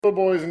Hello,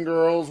 boys and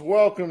girls.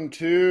 Welcome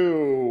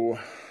to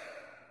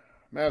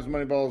Mavs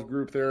Moneyball's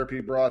Group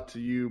Therapy, brought to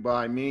you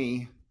by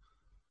me,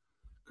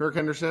 Kirk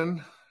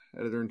Henderson,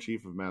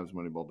 editor-in-chief of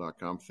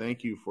MavsMoneyball.com.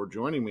 Thank you for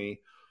joining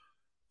me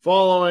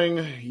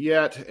following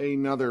yet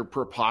another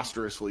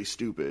preposterously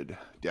stupid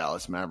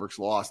Dallas Mavericks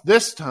loss.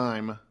 This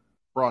time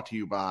brought to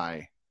you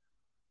by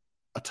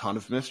a ton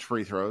of missed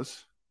free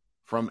throws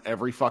from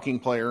every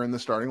fucking player in the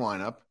starting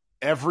lineup.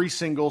 Every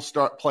single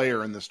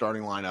player in the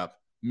starting lineup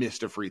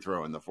missed a free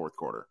throw in the fourth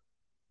quarter.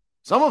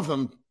 Some of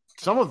them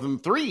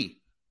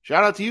three.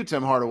 Shout out to you,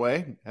 Tim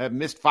Hardaway. Have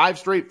missed 5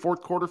 straight fourth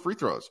quarter free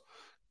throws.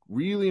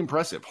 Really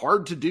impressive.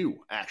 Hard to do,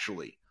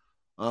 actually.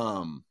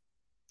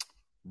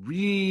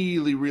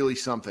 Really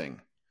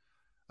something.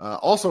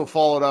 Also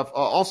followed up.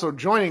 Also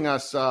joining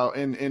us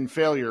in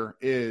failure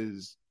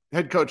is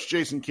head coach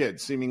Jason Kidd,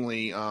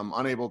 seemingly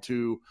unable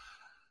to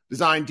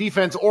design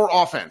defense or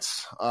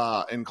offense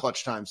in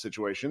clutch time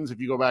situations. If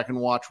you go back and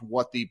watch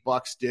what the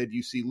Bucks did,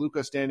 you see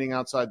Luka standing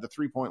outside the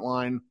 3-point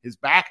line, his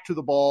back to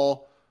the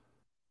ball,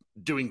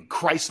 doing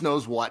Christ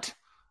knows what.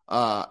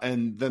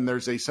 And then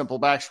there's a simple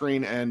back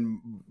screen, and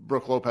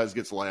Brook Lopez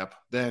gets a layup.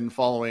 Then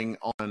following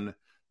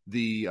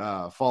the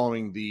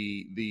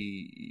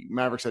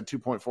Mavericks had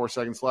 2.4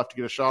 seconds left to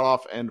get a shot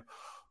off, and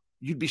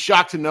you'd be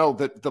shocked to know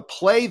that the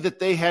play that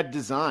they had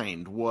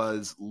designed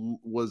was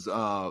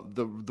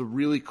the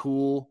really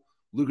cool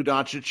Luka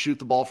Doncic shoot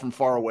the ball from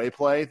far away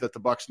play that the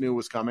Bucks knew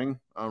was coming.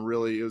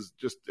 Really, it was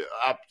just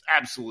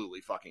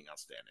absolutely fucking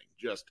outstanding.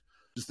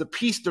 Just the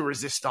piece de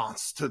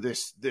resistance to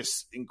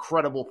this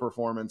incredible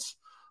performance.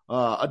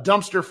 A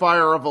dumpster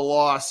fire of a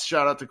loss.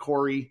 Shout out to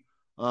Corey.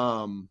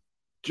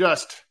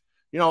 This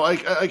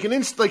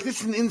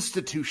is an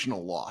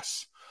institutional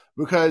loss,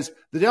 because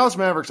the Dallas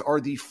Mavericks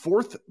are the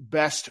fourth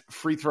best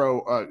free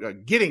throw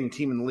getting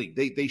team in the league.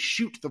 They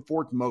shoot the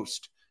fourth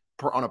most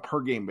on a per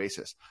game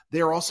basis.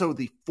 They are also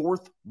the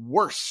fourth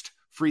worst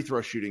free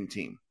throw shooting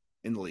team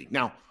in the league.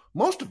 Now,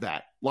 most of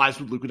that lies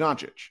with Luka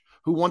Doncic,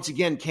 who once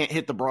again can't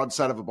hit the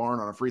broadside of a barn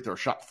on a free throw.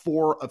 Shot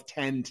 4 of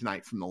 10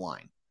 tonight from the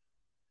line.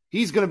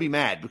 He's going to be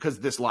mad because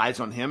this lies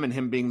on him, and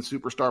him being the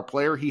superstar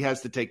player, he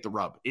has to take the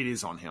rub. It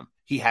is on him.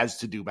 He has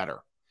to do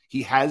better.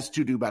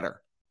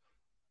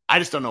 I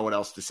just don't know what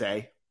else to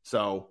say.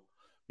 So,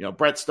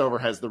 Brett Stover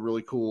has the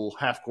really cool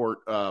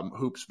half-court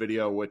hoops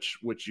video, which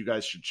you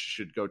guys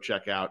should go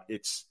check out.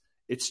 It's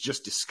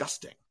just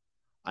disgusting.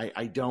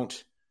 I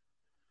don't.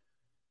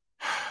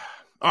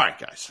 All right,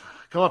 guys,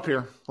 come up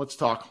here. Let's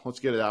talk. Let's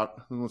get it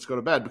out, and let's go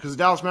to bed, because the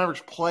Dallas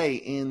Mavericks play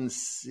in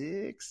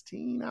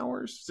 16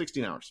 hours,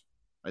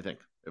 I think,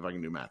 if I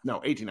can do math. No,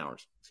 18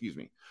 hours. Excuse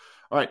me.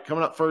 All right,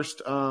 coming up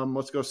first,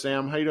 let's go,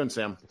 Sam. How you doing,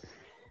 Sam?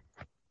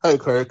 Hey,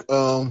 Kirk.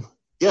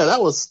 Yeah,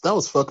 that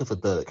was fucking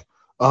pathetic.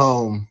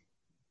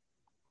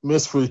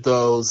 Missed free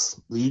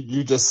throws.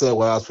 You just said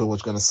what I was pretty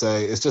much going to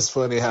say. It's just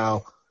funny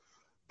how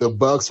the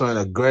Bucks ran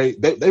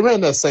they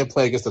ran that same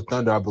play against the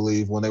Thunder, I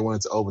believe, when they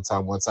went into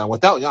overtime one time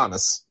without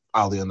Giannis,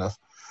 oddly enough.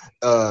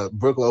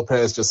 Brook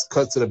Lopez just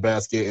cut to the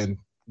basket, and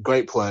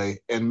great play.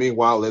 And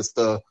meanwhile, it's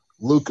the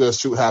Luka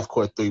shoot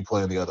half-court 3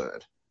 play on the other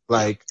end.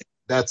 Like,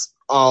 that's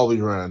all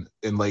we run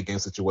in late-game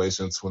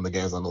situations when the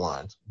game's on the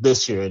line.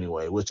 This year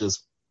anyway, which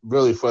is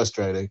really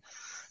frustrating.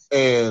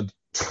 And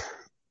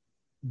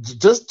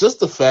just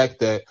the fact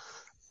that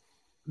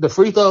the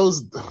free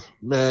throws,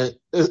 man,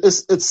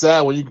 it's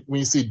sad when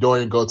you see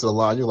Dorian go to the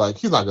line. You're like,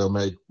 he's not going to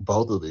make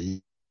both of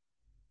these.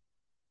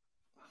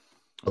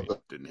 He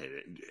didn't hit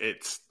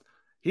it.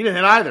 He didn't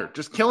hit either.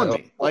 Just killing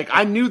me.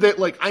 I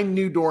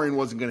knew Dorian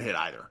wasn't going to hit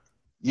either.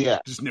 Yeah.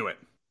 Just knew it.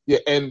 Yeah,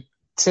 and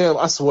Tim,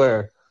 I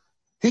swear,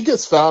 he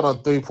gets fouled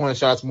on 3-point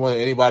shots more than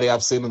anybody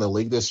I've seen in the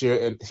league this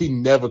year, and he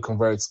never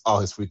converts all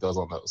his free throws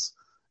on those.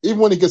 Even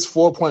when he gets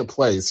 4-point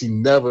plays, he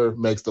never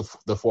makes the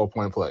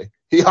 4-point play.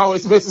 He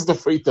always misses the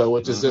free throw,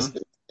 which is just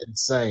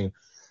insane.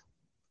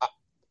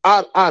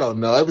 I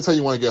don't know. Every time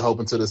you want to get hope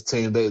into this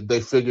team,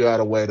 they figure out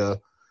a way to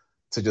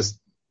just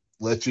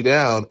let you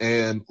down.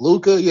 And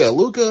Luka,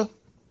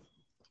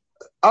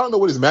 I don't know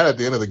what he's mad at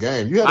the end of the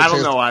game. I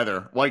don't know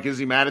either. Is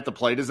he mad at the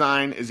play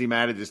design? Is he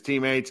mad at his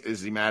teammates?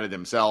 Is he mad at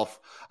himself?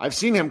 I've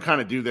seen him kind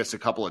of do this a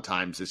couple of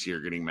times this year,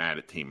 getting mad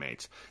at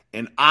teammates.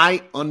 And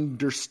I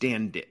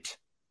understand it.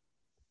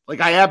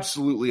 I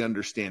absolutely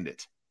understand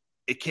it.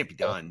 It can't be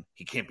done.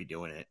 He can't be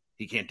doing it.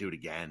 He can't do it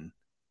again.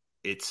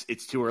 It's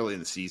too early in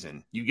the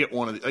season. You get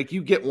one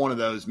of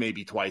those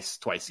maybe twice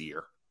a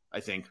year, I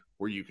think,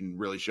 where you can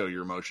really show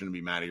your emotion and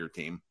be mad at your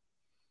team.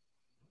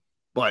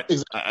 But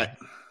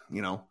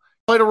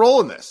played a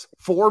role in this.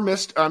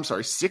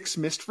 6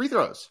 missed free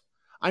throws.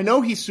 I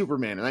know he's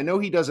Superman, and I know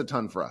he does a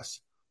ton for us,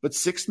 but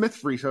 6 missed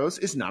free throws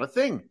is not a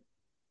thing.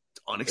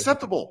 It's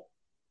unacceptable.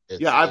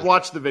 I've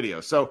watched the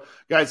video. So,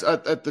 guys,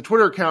 at the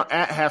Twitter account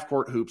at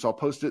Halfcourt Hoops, I'll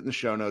post it in the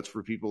show notes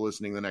for people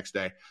listening the next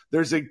day.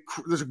 There's a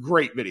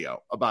great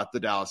video about the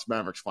Dallas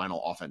Mavericks'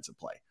 final offensive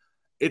play.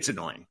 It's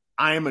annoying.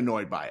 I am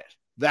annoyed by it.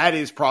 That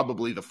is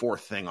probably the 4th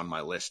thing on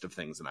my list of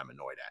things that I'm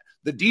annoyed at.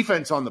 The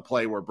defense on the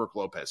play where Brook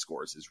Lopez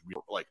scores is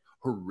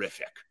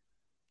horrific.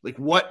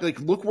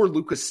 Look where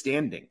Luka's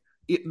standing.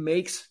 It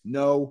makes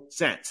no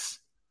sense.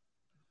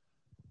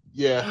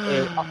 Yeah,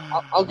 and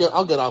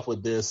I'll get off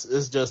with this.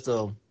 It's just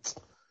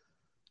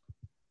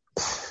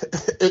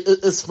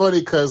it's funny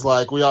because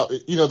like we all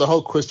the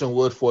whole Christian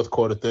Wood fourth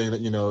quarter thing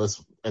that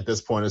is at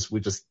this point is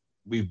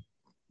we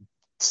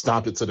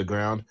stomped it to the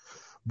ground.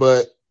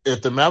 But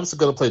if the Mavericks are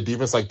going to play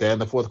defense like that in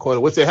the fourth quarter,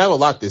 which they have a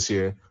lot this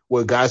year,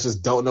 where guys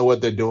just don't know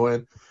what they're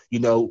doing,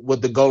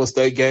 with the Golden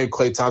State game,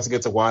 Klay Thompson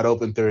gets a wide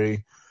open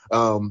three.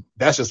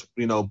 That's just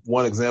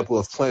one example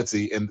of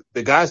plenty, and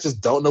the guys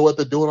just don't know what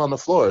they're doing on the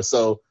floor.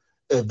 So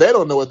if they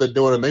don't know what they're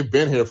doing and they've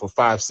been here for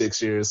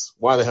 5-6 years,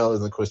 why the hell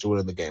isn't Christian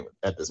Wood in the game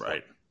at this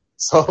point?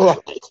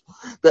 So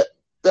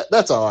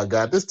that's all I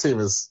got. This team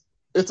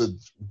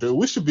dude.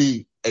 We should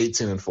be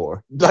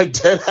 18-4. Like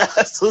dead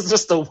ass was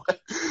just a way.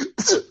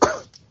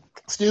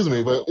 Excuse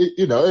me, but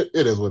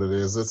it is what it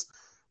is.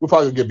 We're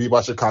probably gonna get beat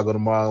by Chicago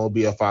tomorrow. We'll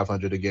be at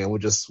 500 again. We're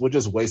just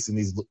wasting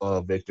these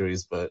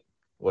victories, but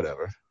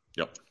whatever.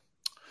 Yep.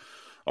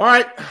 All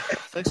right.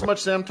 Thanks so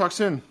much, Sam. Talk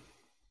soon.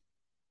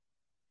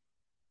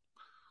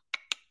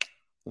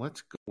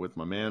 Let's go with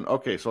my man.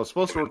 Okay, so I was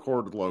supposed to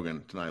record with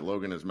Logan tonight.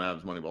 Logan is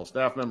Mavs Moneyball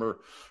staff member.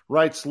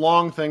 Writes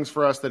long things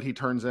for us that he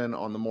turns in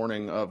on the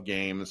morning of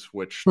games,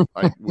 which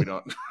we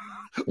don't.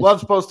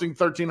 Loves posting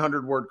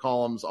 1,300 word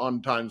columns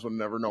on times when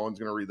no one's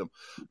going to read them.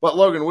 But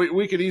Logan,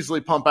 we could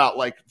easily pump out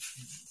like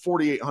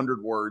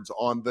 4,800 words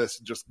on this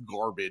just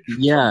garbage.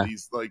 Yeah.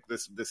 From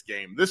this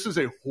game. This is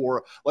a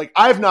horror. Like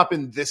I've not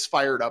been this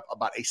fired up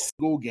about a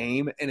single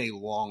game in a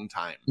long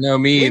time. No,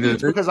 me either.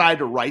 It's because I had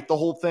to write the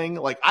whole thing.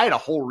 Like I had a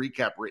whole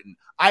recap written.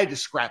 I had to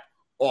scrap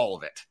all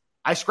of it.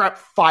 I scrapped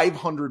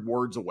 500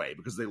 words away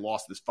because they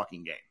lost this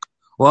fucking game.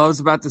 Well, I was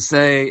about to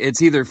say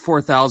it's either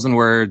 4,000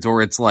 words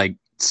or it's like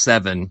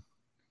 7,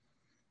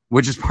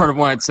 which is part of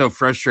why it's so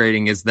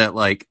frustrating is that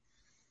like,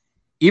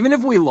 even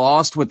if we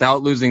lost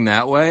without losing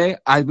that way,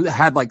 I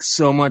had like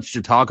so much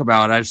to talk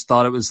about. I just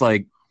thought it was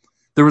like,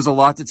 there was a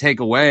lot to take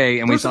away.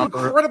 And There's some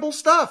incredible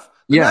stuff.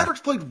 The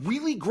Mavericks played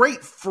really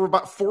great for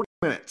about 40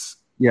 minutes.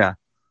 Yeah.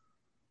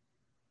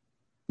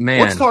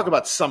 Man. Let's talk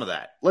about some of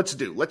that.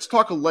 Let's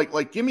talk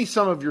like give me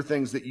some of your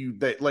things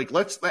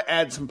let's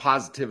add some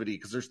positivity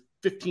because there's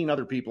 15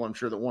 other people I'm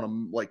sure that want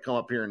to like come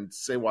up here and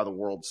say why the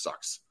world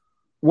sucks.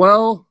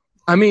 Well,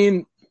 I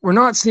mean, we're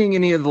not seeing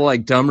any of the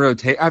like dumb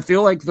rotate. I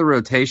feel like the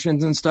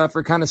rotations and stuff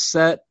are kind of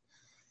set.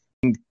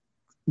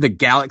 The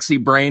galaxy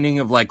braining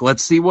of like,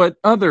 let's see what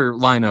other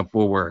lineup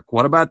will work.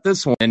 What about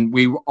this one? And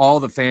all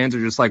the fans are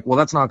just like, well,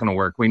 that's not going to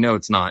work. We know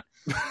it's not.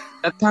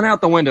 That's kind of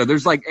out the window.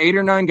 There's like 8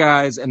 or 9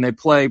 guys and they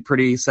play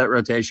pretty set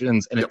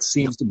rotations and it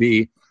seems to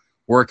be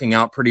working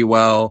out pretty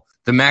well.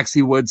 The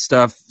Maxey Wood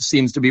stuff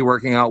seems to be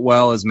working out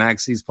well as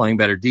Maxey's playing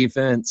better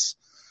defense.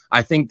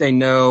 I think they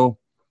know.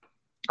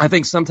 I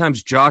think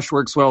sometimes Josh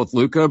works well with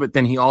Luka, but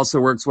then he also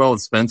works well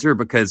with Spencer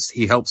because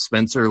he helps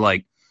Spencer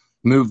like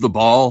move the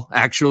ball,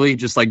 actually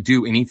just like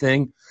do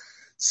anything.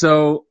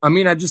 So, I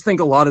mean, I just think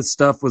a lot of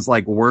stuff was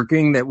like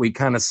working that we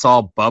kind of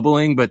saw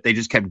bubbling, but they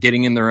just kept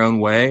getting in their own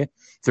way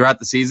throughout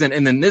the season.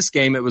 And then this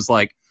game, it was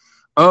like,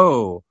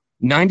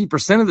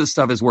 90% of this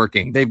stuff is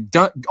working. They've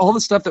done all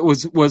the stuff that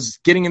was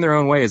getting in their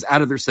own way is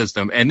out of their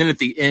system. And then at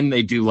the end,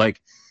 they do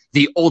like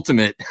the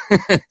ultimate.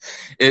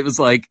 It was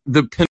like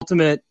the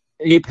penultimate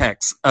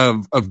apex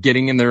of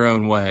getting in their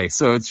own way.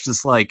 So it's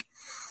just like,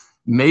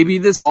 maybe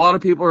a lot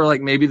of people are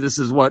like, maybe this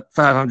is what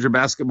 500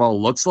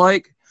 basketball looks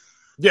like.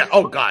 Yeah.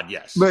 Oh God.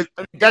 Yes. But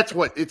I mean, that's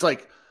what it's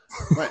like.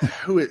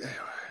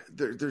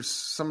 There's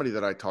somebody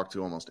that I talk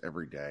to almost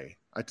every day.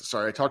 I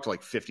talk to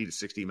like 50 to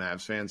 60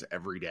 Mavs fans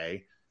every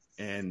day.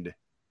 And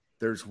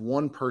there's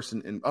one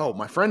person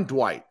my friend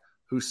Dwight,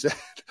 who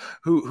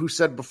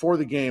said before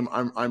the game,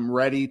 I'm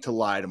ready to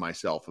lie to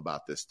myself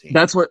about this team.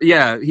 That's what,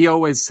 he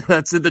always,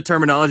 that's the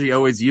terminology he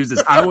always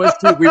uses. I was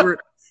too.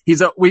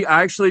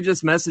 I actually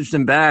just messaged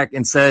him back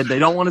and said, they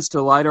don't want us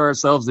to lie to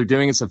ourselves. They're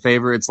doing us a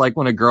favor. It's like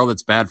when a girl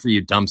that's bad for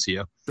you dumps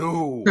you.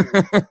 Ooh.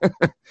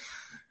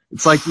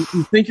 It's like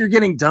you think you're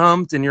getting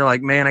dumped and you're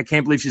like, man, I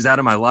can't believe she's out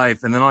of my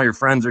life. And then all your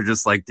friends are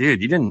just like,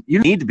 dude, you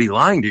need to be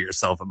lying to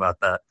yourself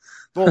about that.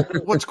 Well,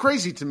 what's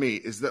crazy to me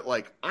is that,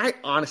 like, I,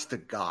 honest to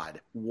God,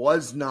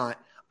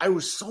 I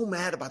was so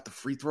mad about the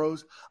free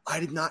throws. I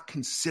did not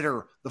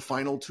consider the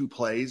final 2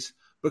 plays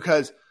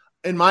because,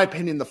 in my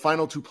opinion, the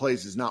final 2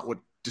 plays is not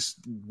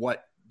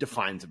what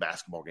defines a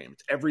basketball game.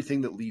 It's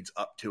everything that leads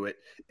up to it.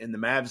 And the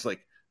Mavs,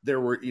 like,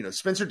 there were,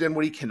 Spencer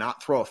Dinwiddie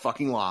cannot throw a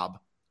fucking lob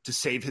to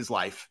save his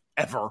life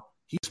ever.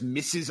 He just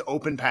misses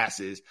open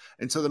passes.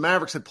 And so the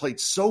Mavericks had played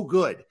so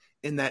good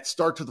in that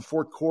start to the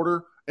fourth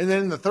quarter and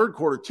then in the third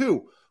quarter,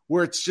 too,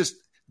 where it's just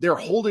they're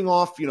holding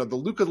off, the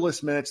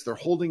Luka-less minutes. They're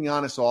holding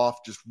Giannis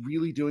off, just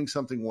really doing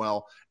something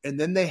well. And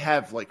then they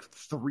have like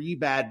 3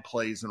 bad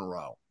plays in a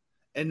row.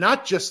 And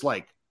not just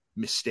like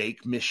miss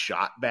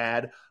shot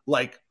bad,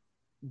 like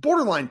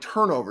borderline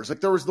turnovers. Like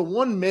there was the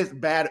one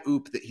bad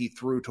oop that he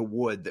threw to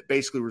Wood that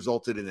basically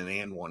resulted in an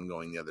and one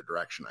going the other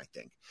direction, I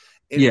think.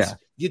 And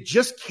you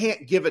just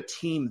can't give a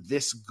team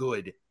this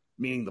good,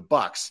 meaning the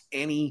Bucks,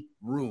 any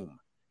room.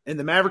 And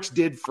the Mavericks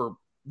did for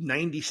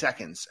 90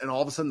 seconds, and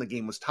all of a sudden the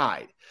game was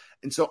tied.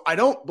 And so I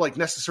don't like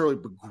necessarily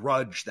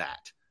begrudge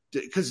that,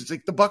 because it's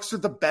like the Bucks are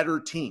the better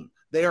team.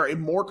 They are a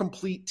more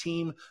complete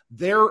team.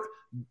 They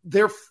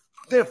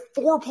have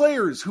 4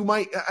 players who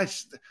might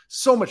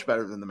so much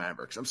better than the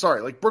Mavericks. I'm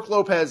sorry. Like, Brook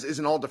Lopez is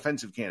an all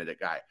defensive candidate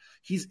guy.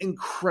 He's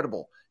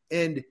incredible.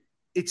 And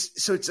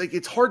it's like,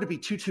 it's hard to be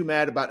too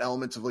mad about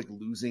elements of like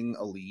losing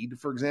a lead,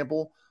 for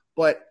example,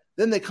 but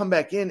then they come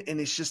back in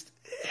and it's just,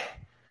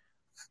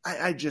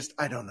 I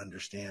don't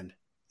understand.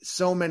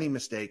 So many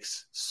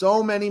mistakes.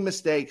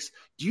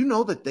 Do you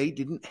know that they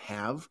didn't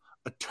have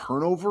a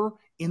turnover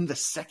in the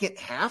second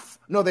half?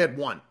 No, they had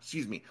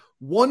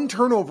one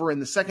turnover in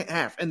the second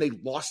half, and they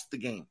lost the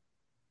game.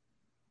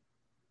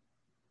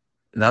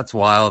 That's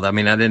wild. I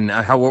mean,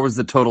 what was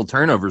the total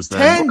turnovers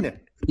then? 10.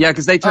 Yeah,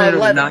 because they turned it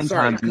over 9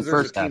 sorry, times in the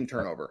first half. Team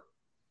turnover.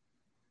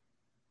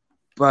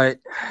 But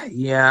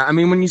yeah, I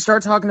mean, when you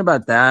start talking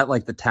about that,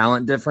 like the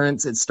talent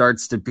difference, it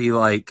starts to be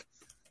like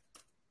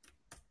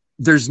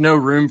there's no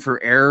room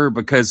for error,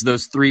 because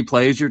those 3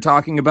 plays you're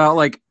talking about,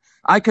 like,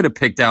 I could have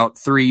picked out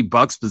 3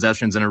 Bucks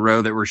possessions in a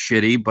row that were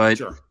shitty, but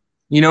sure.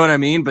 You know what I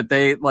mean? But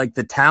they like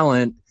the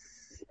talent.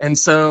 And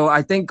so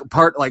I think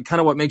kind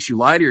of what makes you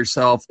lie to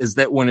yourself is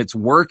that when it's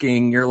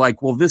working, you're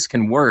like, well, this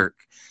can work.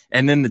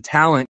 And then the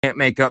talent can't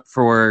make up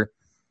for,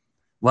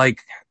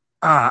 like,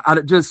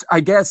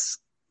 I guess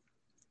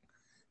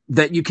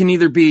that you can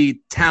either be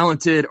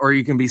talented or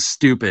you can be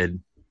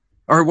stupid.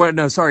 Or what?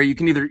 No, sorry. You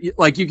can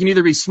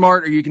either be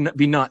smart or you can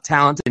be not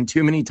talented. And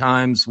too many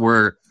times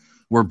we're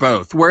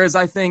both. Whereas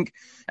I think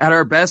at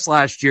our best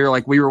last year,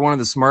 like, we were one of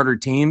the smarter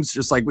teams.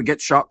 Just like, we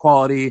get shot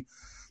quality,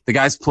 the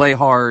guys play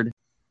hard,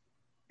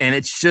 and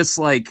it's just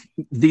like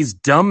these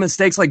dumb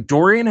mistakes. Like,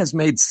 Dorian has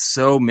made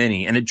so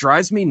many, and it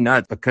drives me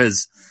nuts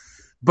because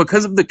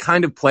of the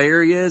kind of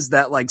player he is.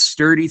 That like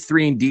sturdy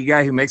 3-and-D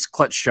guy who makes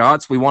clutch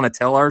shots. We want to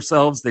tell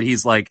ourselves that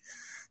he's like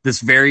this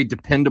very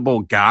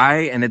dependable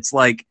guy, and it's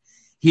like,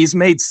 he's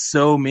made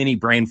so many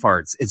brain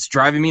farts. It's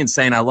driving me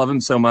insane. I love him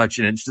so much.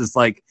 And it's just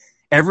like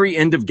every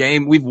end of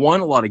game, we've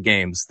won a lot of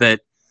games that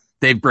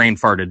they've brain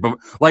farted. But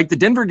like the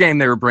Denver game,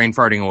 they were brain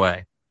farting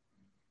away.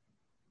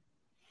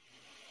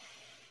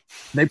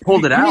 They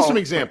pulled it out. Give me some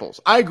examples.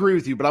 I agree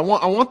with you, but I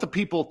want the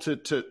people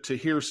to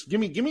hear. Give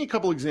me a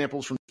couple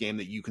examples from the game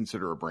that you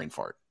consider a brain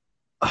fart.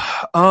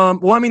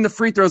 Well, I mean, the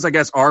free throws, I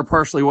guess, are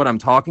partially what I'm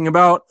talking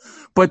about,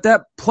 but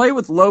that play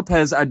with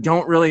Lopez, I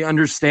don't really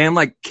understand.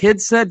 Like,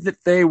 kids said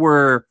that they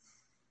weren't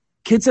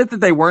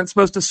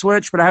supposed to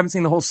switch, but I haven't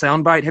seen the whole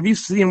soundbite. Have you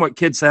seen what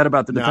kids said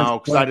about the defense? No,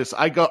 because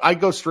I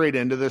go straight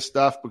into this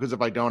stuff, because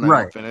if I don't,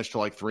 I don't finish till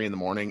like 3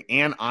 a.m.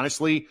 And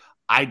honestly,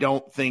 I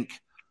don't think,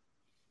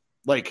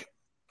 like,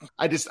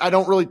 I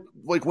don't really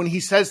like when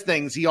he says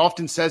things. He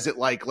often says it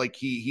like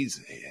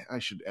he's. I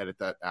should edit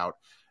that out.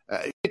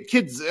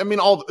 Kids, I mean,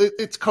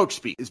 it's coach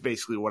speak is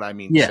basically what I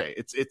mean to say.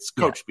 It's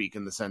coach speak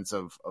in the sense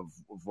of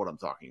what I'm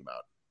talking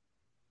about.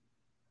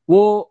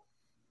 Well,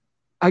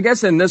 I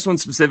guess in this one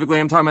specifically,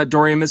 I'm talking about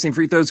Dorian missing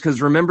free throws,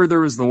 because remember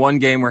there was the one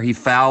game where he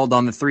fouled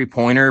on the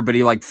 3-pointer, but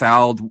he like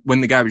fouled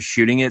when the guy was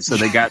shooting it, so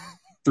they got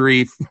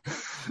three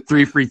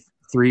free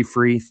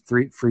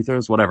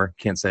throws, whatever.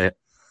 Can't say it.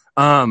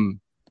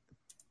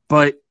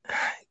 But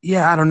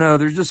yeah, I don't know.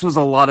 There was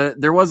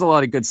a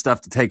lot of good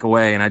stuff to take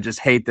away, and I just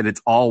hate that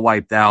it's all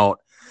wiped out,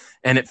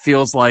 and it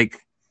feels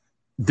like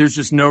there's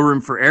just no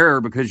room for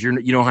error because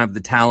you don't have the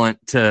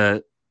talent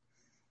to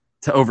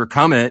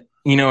overcome it.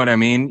 You know what I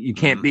mean? You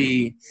can't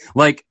be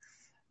like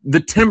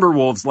the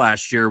Timberwolves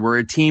last year were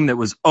a team that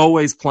was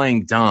always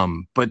playing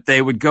dumb, but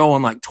they would go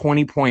on like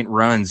 20-point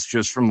runs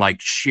just from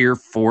like sheer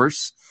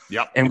force.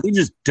 Yep. And we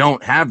just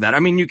don't have that. I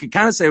mean, you could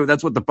kind of say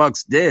that's what the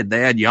Bucks did. They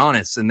had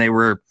Giannis, and they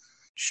were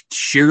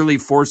sheerly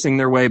forcing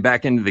their way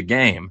back into the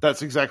game.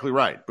 That's exactly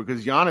right,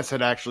 because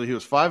Giannis he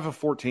was 5 of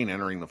 14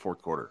 entering the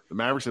fourth quarter. The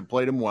Mavericks had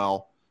played him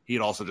well. He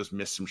had also just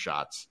missed some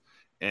shots.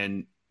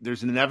 And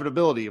there's an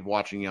inevitability of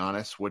watching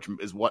Giannis, which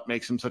is what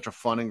makes him such a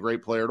fun and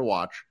great player to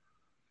watch.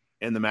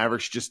 And the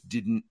Mavericks just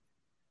didn't.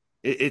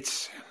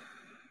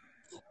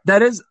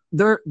 That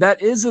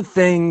is a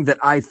thing that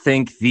I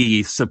think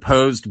the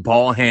supposed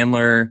ball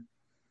handler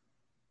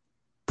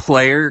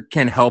player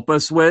can help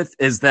us with,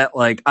 is that,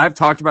 like, I've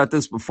talked about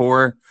this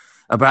before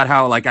about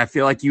how, like, I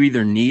feel like you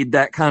either need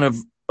that kind of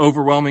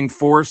overwhelming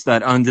force,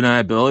 that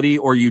undeniability,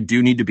 or you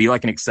do need to be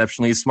like an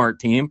exceptionally smart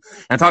team.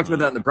 And I talked about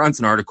that in the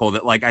Brunson article,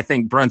 that like I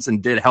think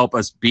Brunson did help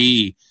us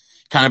be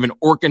kind of an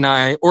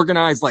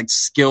organized like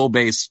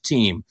skill-based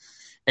team.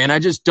 And I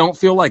just don't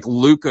feel like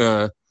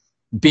Luka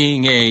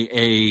being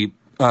a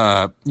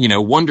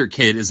wonder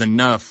kid is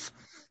enough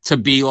to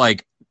be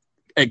like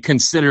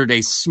considered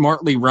a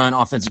smartly run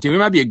offensive team. It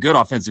might be a good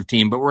offensive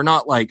team, but we're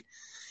not like,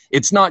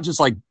 it's not just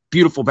like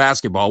beautiful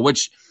basketball,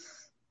 which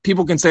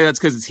people can say that's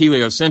because it's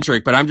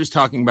heliocentric, but I'm just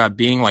talking about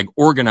being like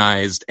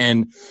organized.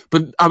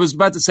 But I was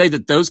about to say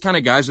that those kind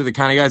of guys are the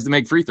kind of guys that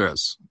make free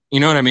throws. You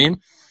know what I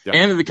mean? Yeah.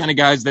 And they're the kind of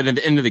guys that at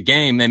the end of the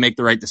game, they make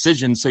the right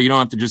decision. So you don't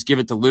have to just give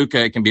it to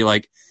Luka. It can be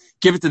like,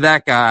 give it to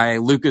that guy.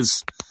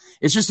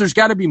 It's just, there's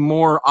got to be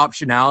more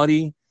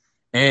optionality.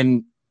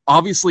 And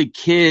obviously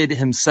Kidd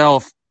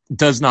himself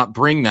does not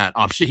bring that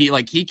option.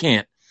 He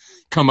can't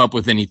come up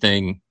with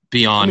anything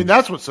beyond. I mean,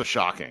 that's what's so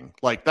shocking.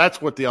 Like,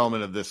 that's what the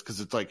element of this,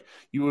 because it's like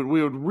we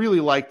would really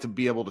like to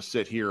be able to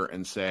sit here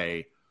and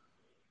say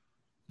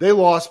they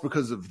lost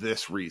because of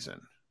this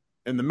reason.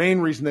 And the main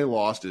reason they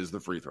lost is the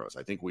free throws.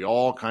 I think we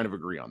all kind of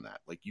agree on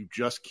that. Like, you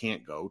just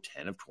can't go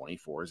 10 of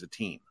 24 as a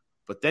team.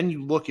 But then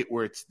you look at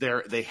where it's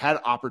there. They had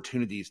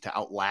opportunities to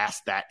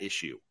outlast that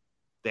issue.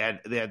 They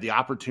had the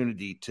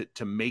opportunity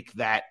to make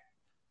that,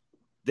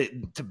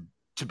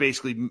 to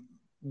basically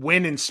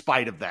win in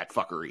spite of that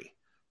fuckery.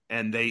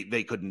 And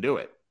they couldn't do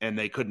it. And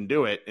they couldn't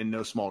do it in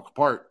no small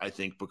part, I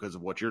think, because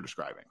of what you're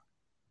describing.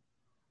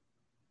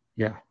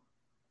 Yeah.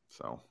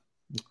 So,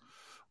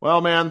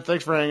 well, man,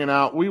 thanks for hanging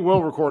out. We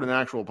will record an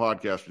actual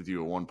podcast with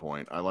you at one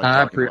point.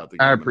 I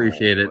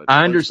appreciate it.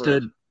 I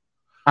understood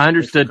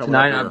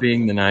tonight not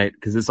being the night,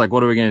 because it's like,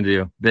 what are we going to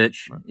do,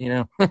 bitch? You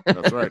know.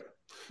 That's right.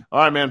 All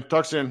right, man.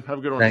 Talk soon. Have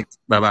a good one. Thanks.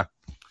 Bye-bye.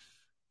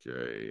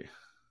 Okay.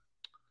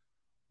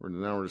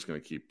 Now we're just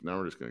going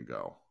to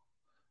go.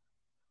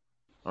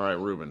 All right,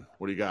 Ruben,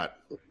 what do you got?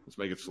 Let's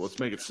make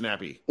it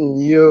snappy.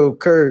 Yo,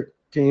 Kurt,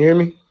 can you hear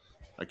me?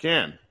 I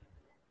can.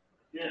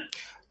 Yeah.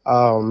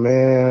 Oh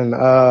man,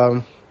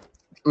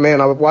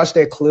 I watched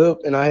that clip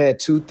and I had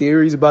two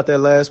theories about that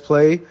last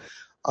play.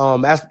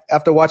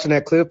 After watching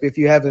that clip, if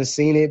you haven't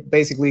seen it,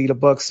 basically the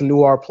Bucks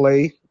knew our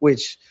play,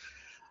 which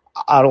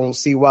I don't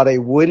see why they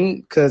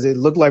wouldn't, because it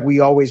looked like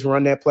we always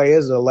run that play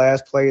as the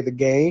last play of the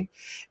game,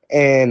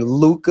 and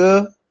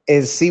Luka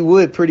and C.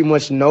 Wood pretty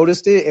much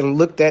noticed it and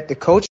looked at the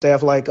coach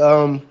staff like,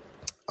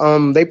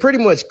 they pretty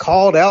much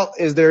called out,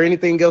 is there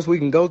anything else we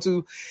can go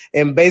to?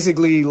 And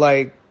basically,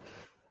 like,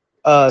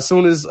 as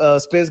soon as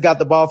Spence got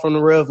the ball from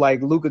the ref,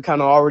 like, Luka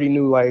kind of already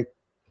knew, like,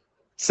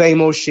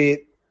 same old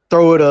shit,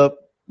 throw it up,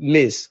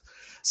 miss.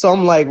 So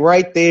I'm like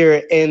right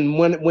there, and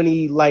when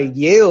he like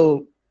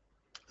yelled,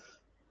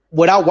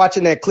 without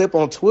watching that clip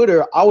on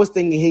Twitter, I was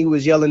thinking he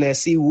was yelling at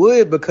C.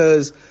 Wood,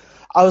 because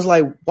I was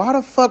like, why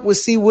the fuck would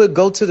C. Wood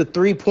go to the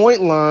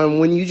 3-point line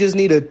when you just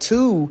need a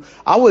 2?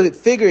 I would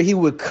figure he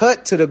would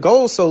cut to the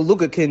goal so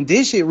Luka can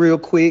dish it real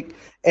quick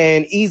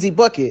and easy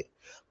bucket.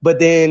 But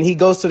then he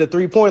goes to the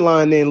 3-point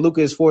line, and Luka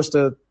is forced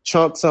to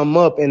chunk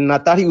something up. And I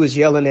thought he was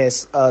yelling at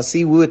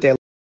C. Wood that.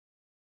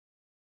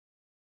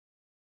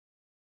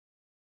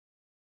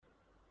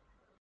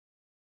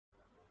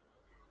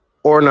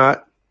 Or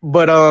not.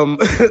 But I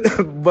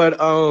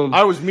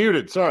was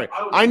muted. Sorry.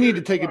 I need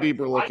to take a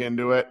deeper look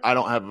into it. I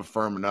don't have a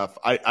firm enough.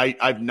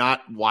 I've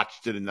not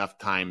watched it enough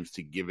times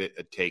to give it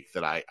a take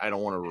that I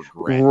don't want to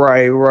regret.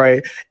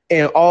 Right.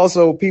 And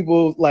also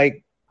people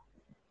like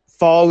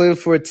falling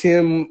for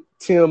Timmy's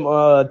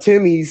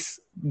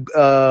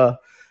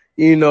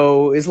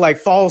it's like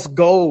false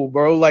gold,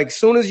 bro. Like,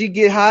 soon as you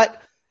get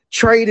hot,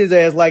 trade his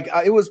ass. Like,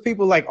 it was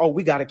people like, oh,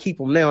 we got to keep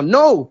him now.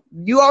 No,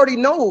 you already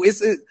know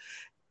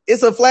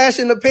it's a flash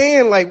in the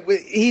pan. Like,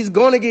 he's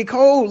going to get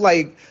cold.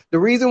 Like, the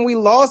reason we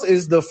lost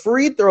is the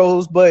free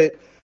throws, but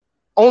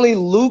only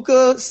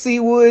Luka,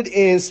 Seawood,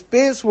 and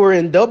Spence were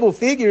in double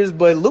figures,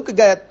 but Luka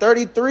got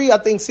 33. I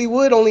think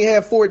Seawood only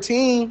had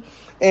 14.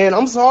 And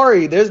I'm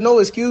sorry, there's no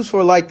excuse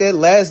for like that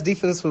last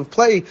defensive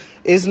play.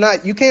 It's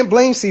not, you can't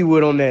blame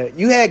Seawood on that.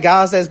 You had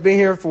guys that's been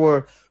here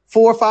for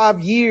 4 or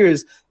 5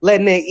 years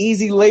letting that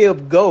easy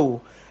layup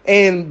go.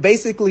 And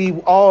basically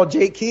all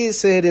Jake Kidd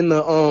said in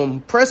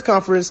the press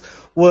conference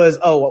was,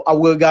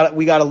 we got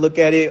to look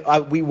at it.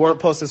 We weren't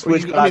supposed to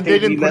switch. They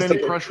didn't put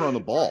any pressure on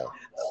the ball.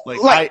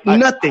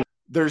 Nothing.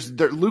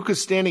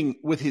 Luka's standing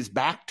with his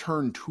back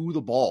turned to the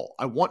ball.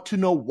 I want to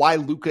know why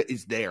Luka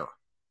is there.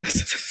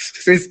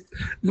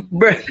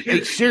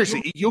 Hey,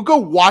 seriously, you'll go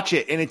watch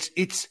it, and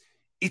it's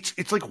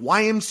like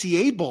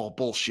YMCA ball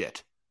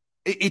bullshit.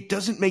 It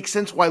doesn't make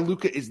sense why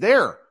Luka is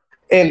there,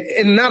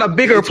 and not a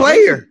bigger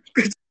player.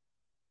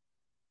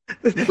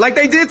 Like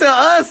they did to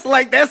us.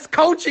 Like, that's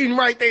coaching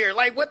right there.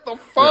 Like, what the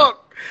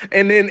fuck? Yeah.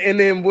 And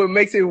then what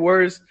makes it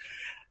worse,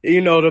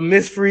 the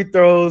missed free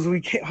throws.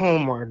 We can't. Oh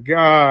my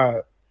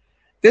god.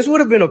 This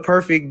would have been a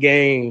perfect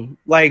game.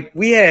 Like,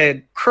 we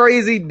had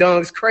crazy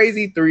dunks,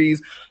 crazy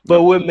threes,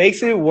 but what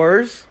makes it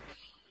worse,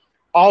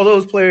 all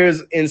those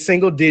players in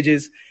single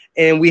digits,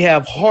 and we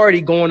have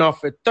Hardy going off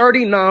for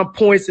 39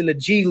 points in the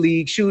G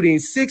League, shooting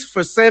 6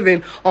 for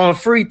 7 on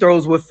free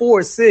throws with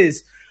 4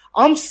 assists.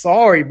 I'm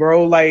sorry,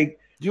 bro. Like,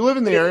 do you live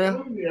in the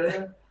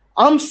area?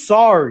 I'm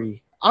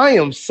sorry. I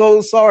am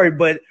so sorry,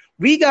 but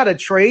we got to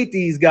trade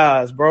these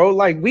guys, bro.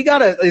 Like, we got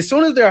to, as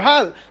soon as they're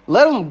hot,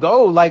 let them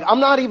go. Like, I'm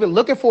not even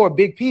looking for a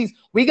big piece.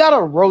 We got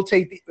to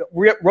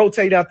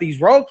rotate out these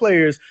role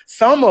players,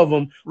 some of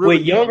them really,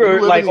 with younger,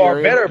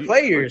 or better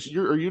players.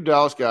 Are you a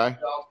Dallas guy?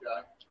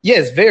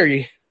 Yes,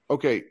 very.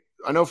 Okay.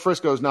 I know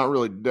Frisco's not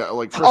really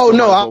like Frisco. Oh,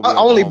 no, I've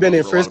only been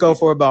in Frisco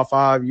for about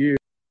 5 years.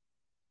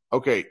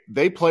 Okay.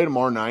 They play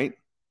tomorrow night.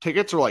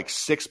 Tickets are like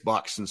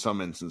 $6 in some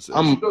instances.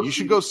 You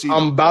should go see them.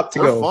 I'm about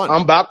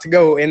to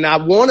go. And I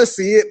want to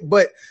see it,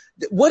 but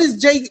What is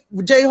Jay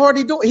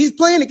Hardy doing? He's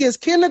playing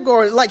against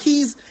kindergarten. Like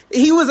he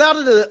was out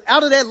of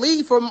that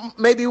league for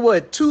maybe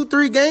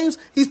 2-3 games.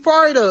 He's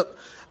probably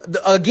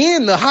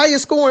the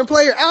highest scoring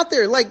player out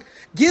there. Like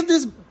give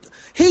this.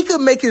 He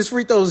could make his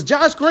free throws.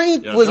 Josh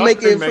Green was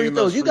making free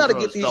throws. You got to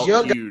get these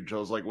young guys. Huge. I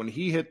was like, when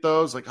he hit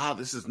those, like,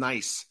 this is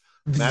nice.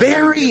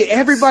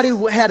 Everybody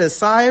had a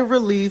sigh of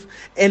relief,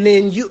 and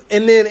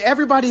then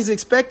everybody's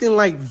expecting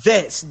like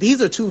vets.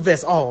 These are 2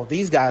 vets. Oh,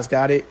 these guys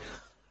got it.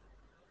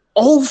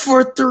 0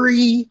 for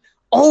 3,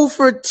 0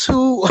 for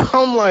 2.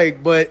 I'm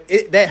like, but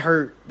that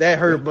hurt.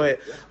 But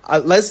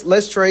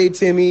let's trade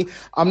Timmy.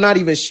 I'm not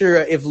even sure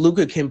if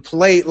Luka can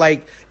play.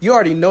 Like you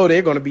already know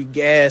they're going to be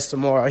gassed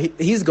tomorrow.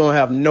 He's going to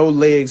have no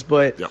legs.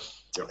 But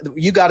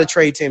you got to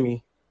trade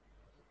Timmy.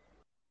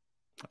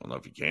 I don't know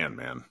if you can,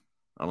 man.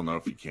 I don't know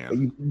if you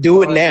can.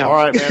 Do it now. All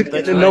right, man.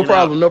 Thanks for no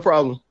problem.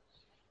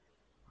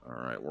 All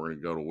right, we're going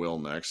to go to Will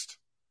next.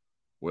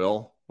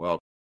 Will, well.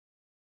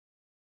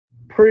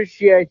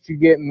 Appreciate you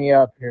getting me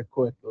up here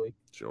quickly.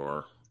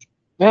 Sure.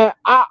 Man,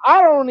 I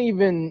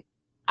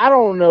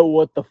don't know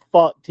what the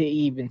fuck to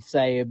even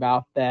say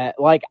about that.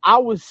 Like, I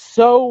was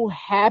so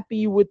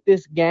happy with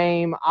this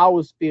game. I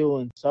was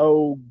feeling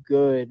so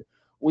good.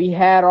 We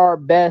had our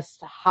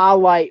best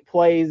highlight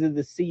plays of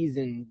the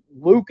season.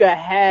 Luka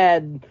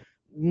had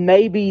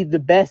maybe the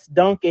best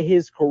dunk of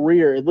his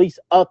career, at least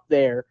up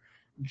there.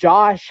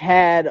 Josh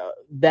had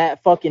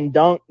that fucking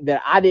dunk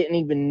that I didn't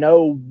even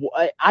know.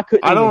 I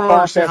couldn't even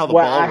process how the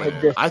what ball I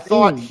had just I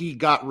thought he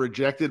got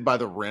rejected by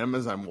the rim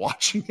as I'm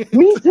watching it.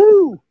 Me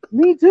too.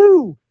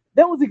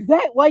 That was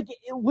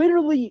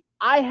literally,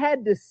 I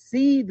had to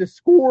see the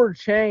score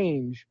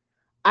change.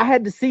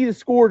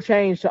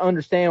 To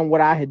understand what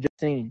I had just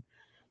seen.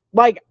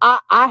 Like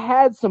I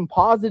had some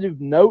positive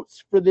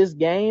notes for this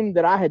game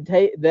that I had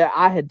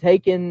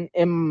taken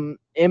in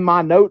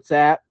my notes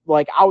app.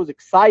 Like I was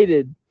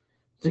excited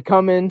to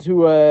come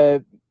into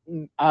a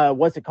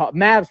what's it called?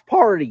 Mavs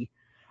party.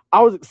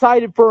 I was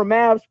excited for a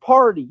Mavs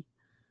party.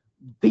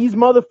 These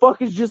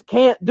motherfuckers just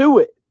can't do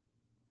it.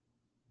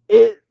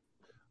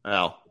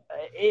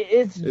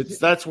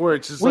 That's where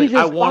it's just like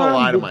I want to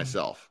lie to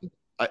myself.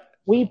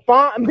 Me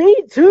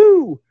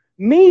too.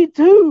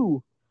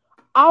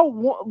 I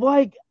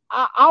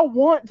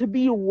want to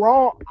be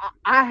wrong.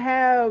 I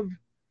have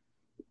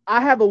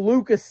a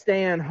Lucas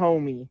Stan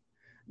homie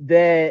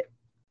that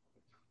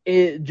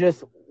it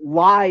just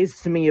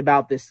lies to me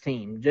about this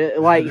team.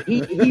 Like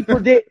he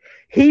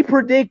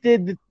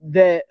predicted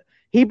Luka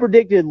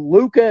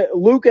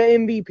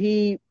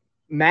MVP,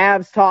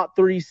 Mavs top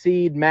 3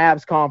 seed,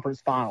 Mavs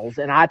conference finals,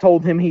 and I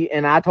told him he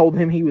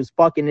was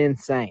fucking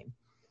insane.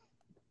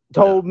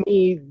 Told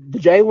me the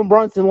Jalen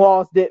Brunson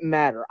loss didn't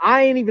matter.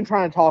 I ain't even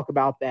trying to talk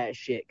about that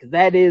shit because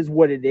that is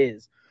what it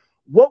is.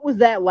 What was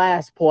that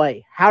last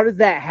play? How does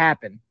that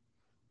happen?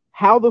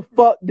 How the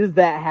fuck does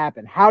that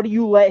happen? How do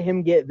you let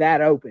him get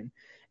that open?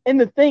 And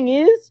the thing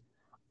is,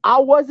 I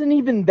wasn't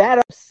even that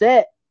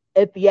upset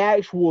at the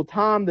actual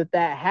time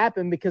that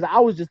happened because I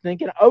was just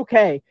thinking,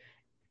 okay,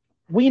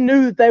 we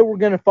knew that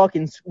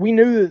we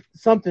knew that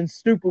something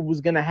stupid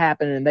was going to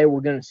happen and they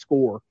were going to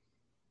score.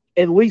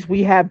 At least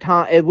we have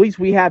time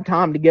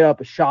to get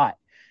up a shot.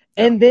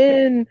 And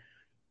then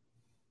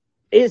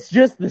it's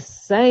just the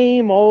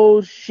same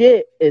old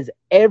shit as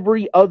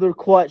every other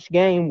clutch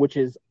game, which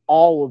is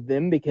all of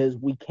them because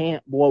we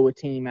can't blow a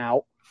team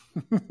out.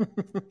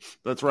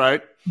 That's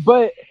right.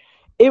 But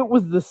it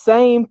was the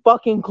same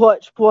fucking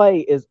clutch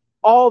play as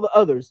all the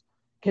others.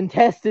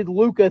 Contested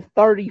Luka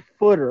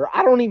 30-footer.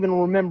 I don't even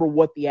remember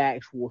what the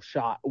actual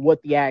shot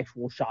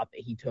that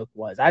he took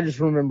was. I just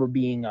remember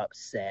being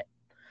upset.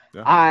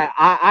 Yeah.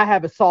 I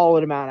have a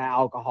solid amount of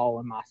alcohol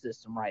in my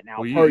system right now.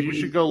 Well, you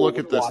should go look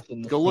at this.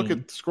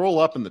 Scroll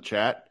up in the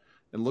chat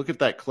and look at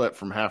that clip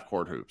from Half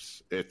Court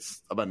Hoops.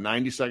 It's about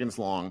 90 seconds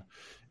long,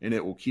 and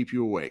it will keep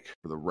you awake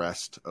for the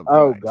rest of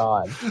the night.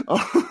 God.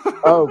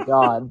 Oh,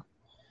 God.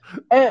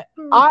 And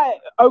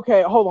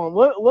okay, hold on.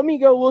 Let me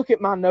go look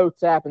at my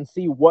notes app and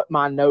see what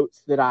my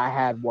notes that I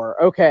had were.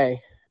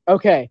 Okay.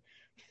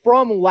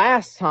 From the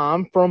last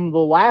time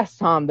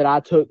that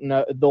I took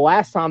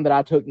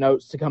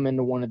notes to come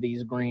into one of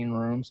these green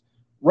rooms,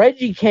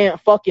 Reggie can't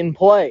fucking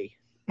play.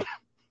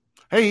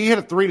 Hey, he hit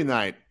a 3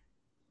 tonight.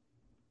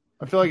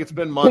 I feel like it's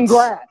been months.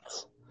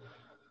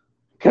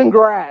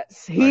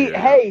 Congrats.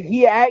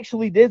 He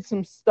actually did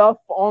some stuff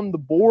on the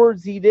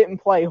boards. He didn't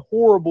play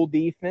horrible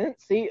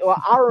defense.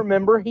 I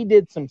remember he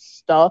did some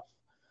stuff,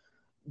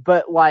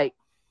 but like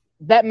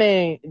that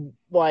man,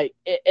 like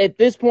at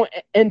this point,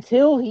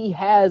 until he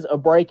has a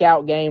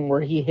breakout game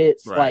where he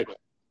hits like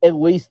at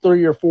least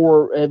three or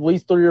four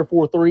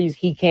threes,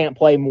 he can't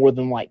play more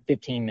than like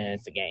 15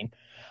 minutes a game.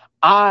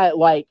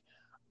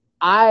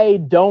 I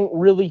don't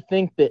really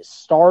think that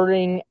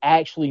starting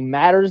actually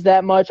matters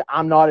that much.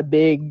 I'm not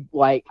big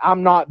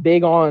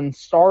on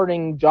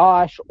starting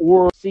Josh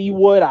or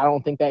Seawood. I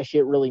don't think that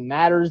shit really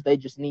matters. They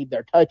just need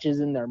their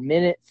touches and their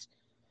minutes.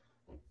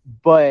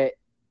 But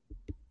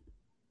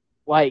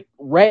like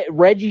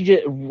Reggie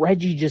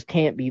just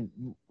can't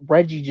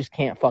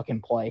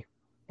fucking play.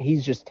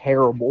 He's just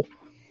terrible.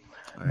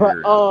 I But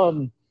hear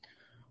you.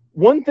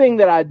 one thing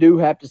that I do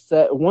have to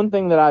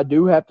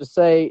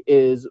say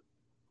is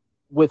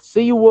with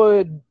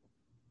Seawood,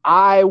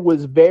 I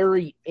was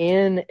very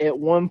in at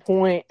one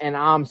point, and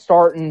I'm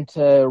starting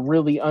to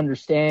really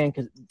understand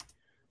because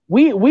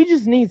we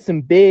just need some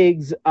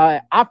bigs.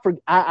 I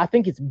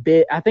think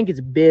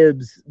it's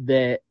Bibbs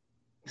that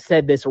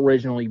said this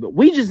originally, but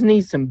we just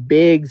need some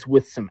bigs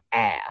with some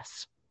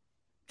ass.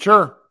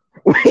 Sure.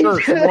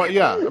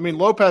 Yeah. I mean,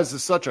 Lopez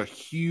is such a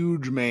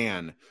huge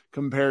man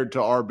compared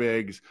to our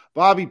bigs.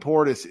 Bobby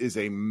Portis is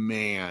a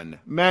man.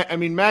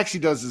 Maxey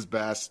does his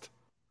best,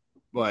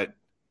 but.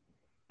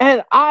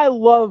 And I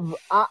love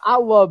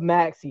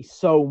Maxey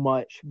so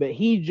much, but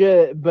he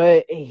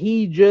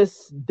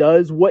just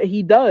does what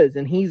he does,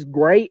 and he's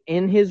great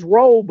in his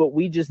role. But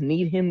we just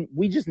need him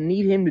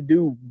to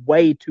do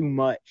way too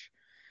much.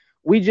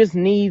 We just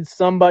need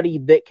somebody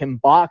that can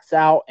box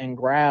out and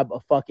grab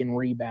a fucking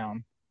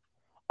rebound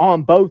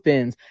on both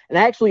ends. And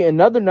actually,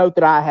 another note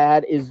that I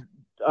had,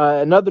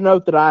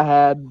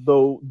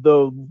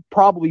 the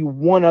probably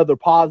one other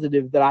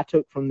positive that I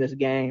took from this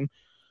game.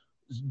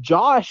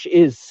 Josh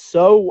is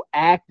so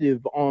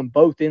active on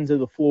both ends of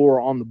the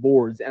floor on the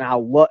boards, and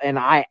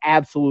I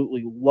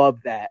absolutely love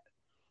that.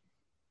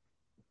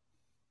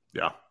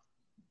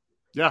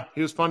 Yeah,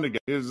 he was fun to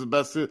get. He was the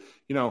best.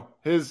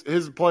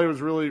 His play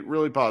was really,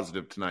 really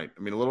positive tonight. I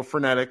mean, a little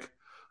frenetic,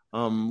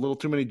 a little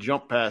too many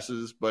jump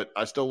passes, but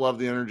I still love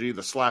the energy,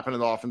 the slapping of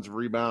the offensive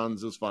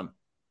rebounds. It was fun.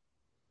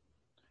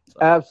 So.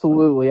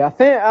 Absolutely. I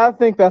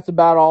think that's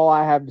about all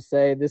I have to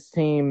say. This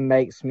team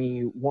makes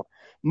me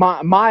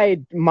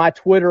my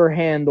Twitter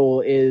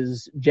handle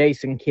is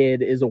Jason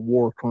Kidd is a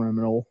war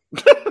criminal.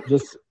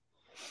 Just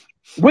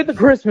with the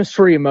Christmas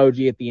tree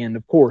emoji at the end,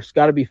 of course.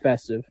 Got to be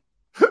festive.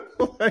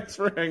 Well, thanks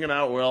for hanging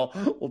out, Will.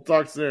 We'll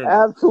talk soon.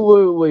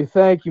 Absolutely.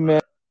 Thank you,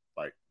 man.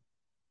 Bye.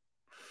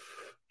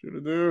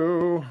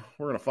 We're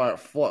gonna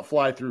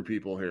fly through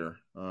people here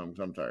because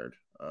I'm tired.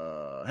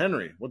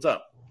 Henry, what's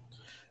up?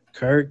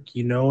 Kirk,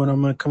 you know what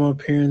I'm gonna come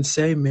up here and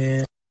say,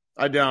 man.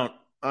 I don't.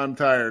 I'm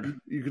tired.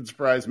 You can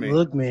surprise me.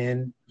 Look,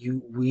 man,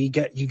 you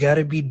got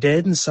to be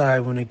dead inside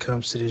when it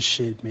comes to this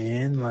shit,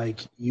 man. Like,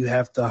 you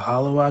have to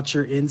hollow out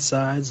your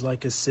insides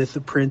like a Sith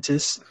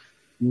apprentice,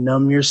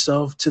 numb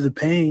yourself to the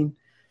pain,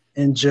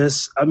 and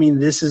just,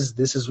 this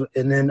is,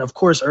 and then of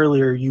course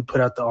earlier you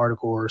put out the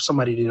article, or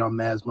somebody did on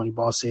Mavs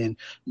Moneyball, saying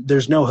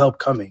there's no help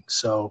coming.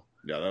 So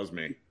yeah, that was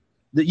me.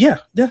 Yeah.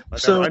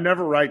 I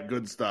never write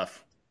good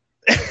stuff.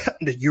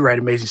 You write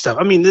amazing stuff.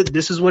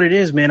 This is what it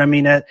is, man.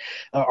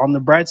 On the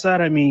bright side,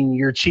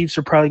 your Chiefs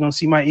are probably going to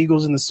see my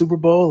Eagles in the Super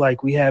Bowl.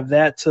 Like, we have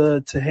that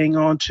to hang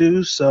on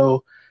to.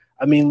 So,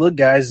 look,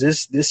 guys,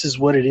 this is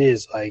what it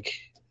is. Like,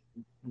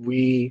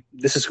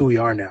 this is who we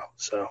are now.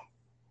 So,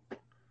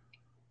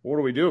 what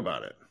do we do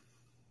about it?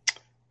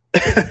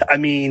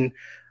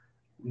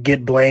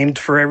 Get blamed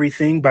for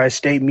everything by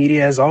state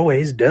media as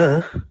always.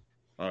 Duh.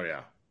 Oh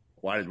yeah.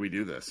 Why did we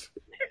do this?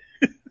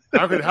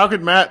 How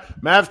could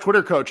Mavs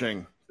Twitter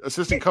coaching,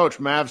 assistant coach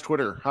Mavs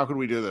Twitter, how could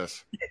we do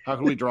this? How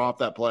could we draw up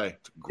that play?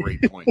 It's a great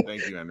point.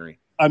 Thank you, Henry.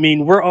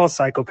 We're all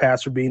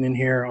psychopaths for being in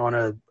here on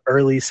a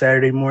early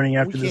Saturday morning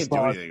after this. We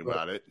can't do anything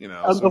about it,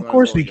 Of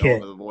course we can.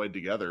 The void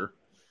together.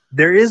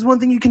 There is one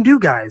thing you can do,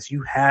 guys.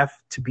 You have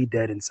to be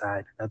dead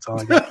inside. That's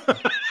all I got.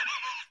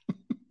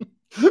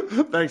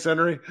 Thanks,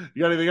 Henry.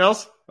 You got anything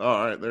else? Oh,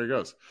 all right, there he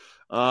goes.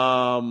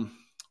 All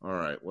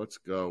right, let's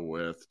go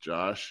with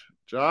Josh.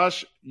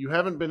 Josh, you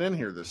haven't been in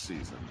here this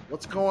season.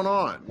 What's going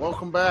on?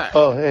 Welcome back.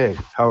 Oh, hey.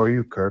 How are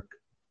you, Kirk?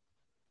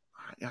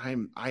 I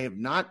have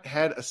not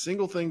had a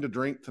single thing to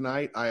drink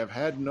tonight. I have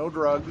had no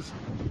drugs.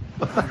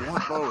 I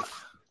want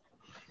both.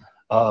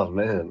 Oh,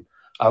 man.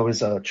 I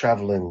was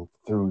traveling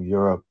through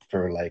Europe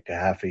for like a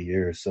half a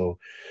year, so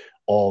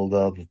all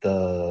of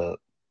the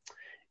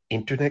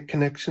internet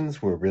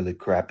connections were really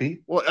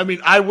crappy. Well,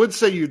 I would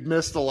say you'd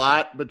missed a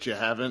lot, but you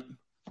haven't.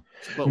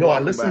 But no, I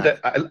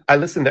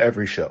listened to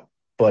every show.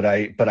 But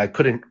I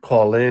couldn't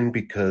call in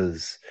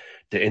because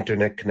the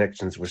internet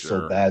connections were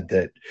so bad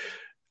that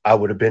I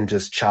would have been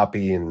just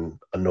choppy and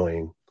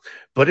annoying.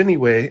 But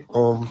anyway,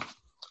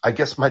 I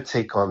guess my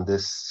take on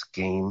this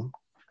game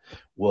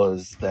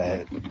was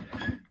that,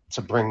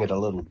 to bring it a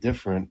little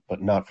different,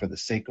 but not for the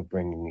sake of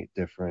bringing it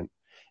different,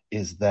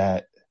 is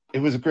that it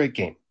was a great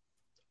game.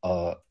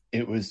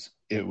 It was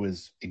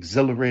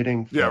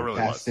exhilarating, fantastic. Yeah, it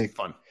really was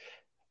fun.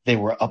 They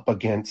were up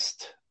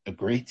against a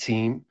great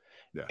team.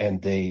 Yeah.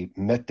 And they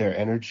met their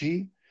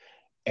energy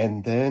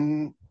and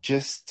then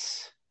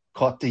just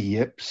caught the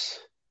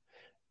yips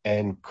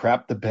and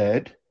crapped the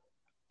bed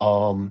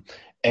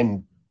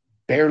and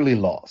barely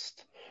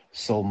lost.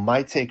 So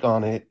my take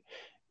on it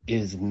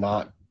is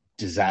not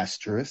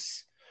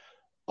disastrous.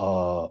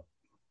 We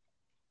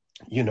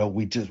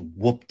just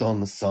whooped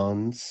on the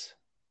Suns.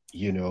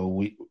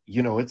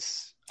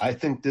 I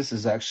think this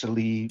is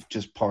actually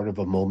just part of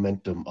a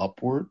momentum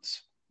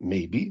upwards,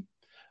 maybe.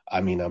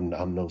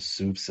 I'm no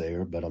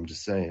soothsayer, but I'm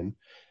just saying.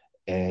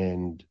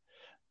 And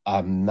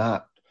I'm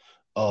not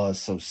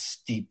so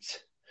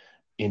steeped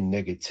in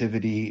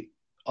negativity.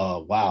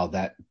 Wow,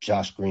 that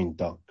Josh Green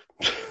dunk.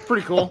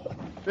 Pretty cool.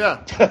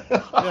 Yeah.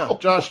 Yeah.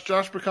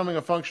 Josh becoming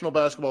a functional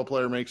basketball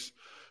player makes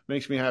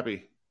me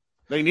happy.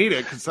 They need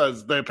it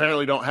because they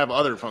apparently don't have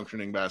other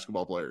functioning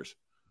basketball players.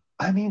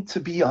 I mean, to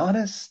be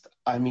honest,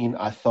 I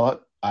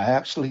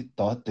actually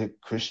thought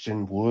that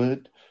Christian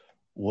Wood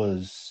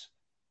was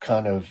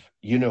kind of,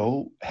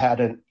 had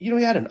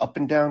an up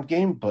and down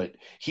game, but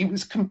he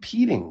was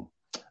competing.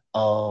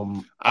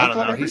 I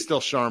don't know. He's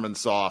still Charmin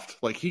soft.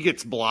 Like, he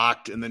gets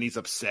blocked and then he's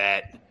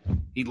upset.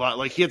 He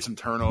had some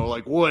turnover.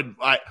 Like, Wood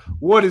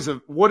is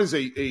a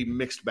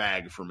mixed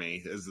bag for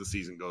me as the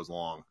season goes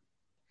along.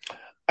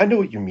 I know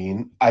what you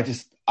mean.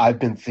 I've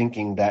been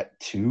thinking that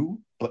too,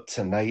 but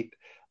tonight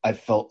I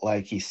felt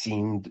like he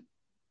seemed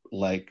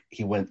like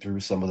he went through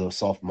some of those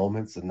soft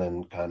moments and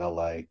then kind of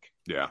like,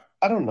 yeah,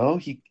 I don't know.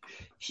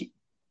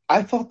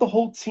 I thought the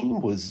whole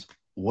team was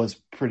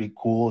pretty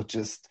cool.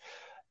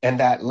 And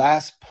that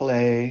last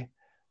play,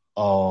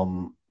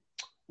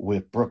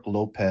 with Brooke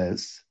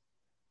Lopez,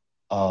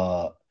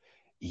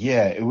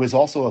 it was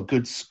also a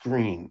good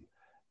screen.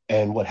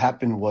 And what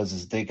happened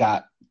was they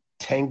got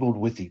tangled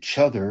with each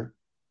other,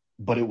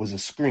 but it was a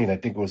screen. I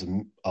think it was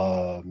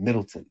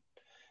Middleton.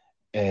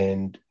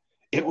 And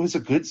it was a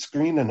good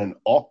screen and an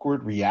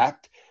awkward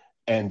react,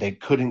 and they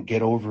couldn't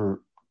get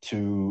over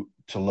to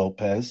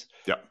Lopez.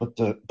 Yeah. But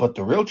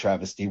the real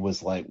travesty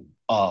was like,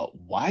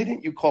 why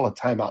didn't you call a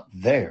timeout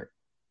there?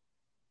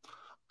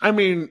 I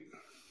mean,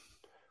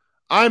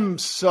 I'm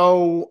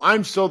so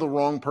the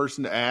wrong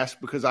person to ask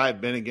because I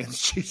have been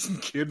against Jason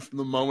Kidd from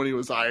the moment he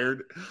was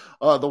hired.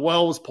 The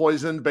well was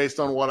poisoned based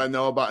on what I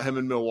know about him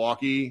in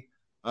Milwaukee.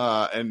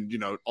 And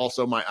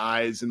also my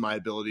eyes and my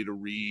ability to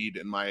read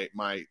and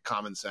my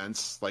common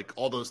sense, like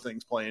all those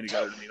things playing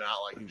together to me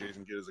not liking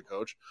Jason Kidd as a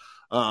coach.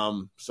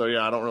 So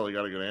yeah, I don't really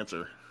got a good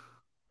answer.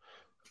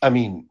 I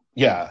mean,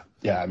 yeah.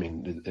 I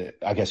mean,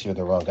 I guess you're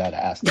the wrong guy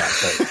to ask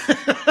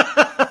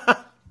that.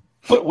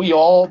 But we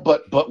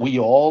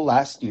all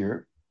last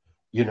year,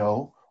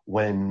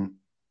 when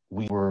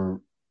we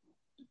were,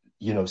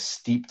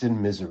 steeped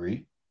in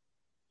misery,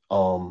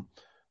 and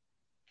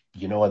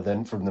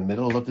then from the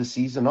middle of the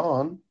season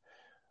on,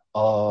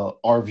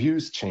 our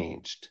views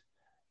changed,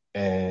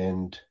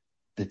 and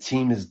the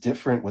team is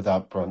different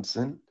without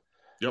Brunson.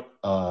 Yep.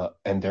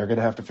 And they're going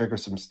to have to figure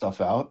some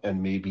stuff out,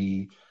 and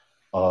maybe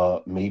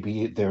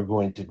they're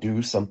going to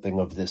do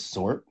something of this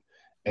sort,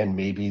 and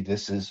maybe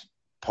this is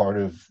part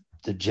of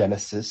the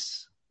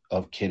genesis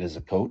of Kidd as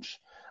a coach.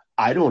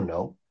 I don't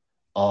know.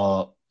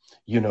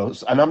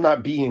 And I'm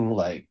not being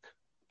like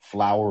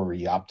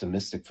flowery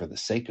optimistic for the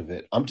sake of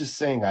it. I'm just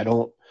saying I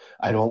don't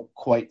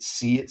quite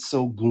see it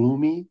so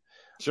gloomy.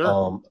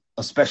 Sure.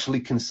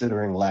 Especially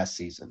considering last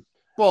season.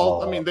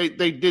 Well, I mean,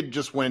 they did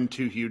just win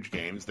 2 huge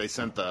games. They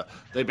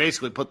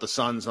basically put the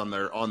Suns on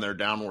their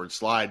downward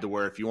slide to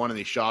where if you want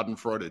any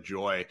Schadenfreude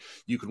joy,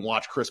 you can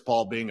watch Chris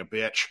Paul being a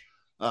bitch.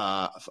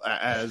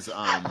 As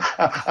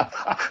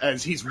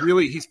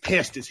he's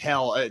pissed as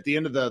hell at the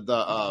end of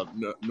the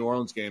New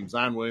Orleans game.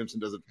 Zion Williamson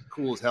does a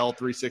cool as hell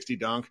 360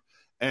 dunk,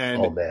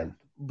 and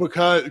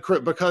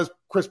because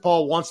Chris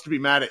Paul wants to be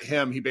mad at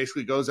him, he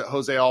basically goes at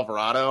Jose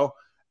Alvarado,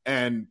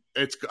 and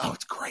it's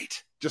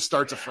great. Just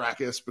starts a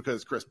fracas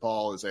because Chris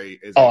Paul is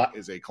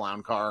a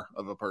clown car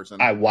of a person.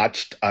 I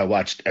watched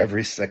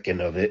every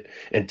second of it,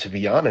 and to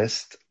be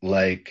honest,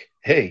 like,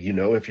 hey,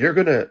 if you're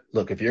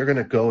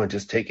gonna go and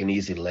just take an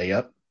easy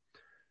layup,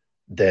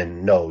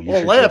 then no.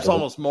 Layup's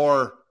almost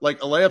more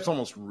like a layup's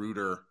almost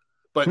ruder,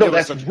 but no, it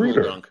was that's such a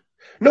ruder. cool dunk.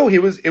 No, it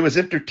was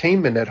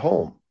entertainment at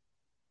home.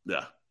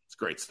 Yeah, it's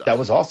great stuff. That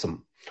was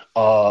awesome.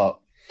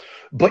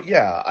 But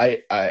yeah,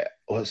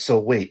 so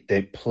wait,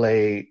 they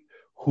play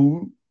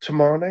who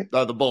tomorrow night?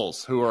 The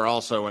Bulls, who are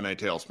also in a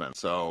tailspin.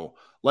 So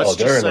let's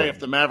just say if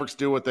the Mavericks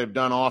do what they've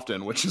done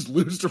often, which is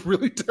lose to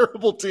really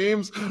terrible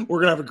teams, we're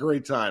going to have a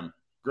great time.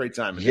 Great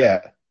time.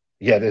 Yeah.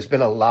 There's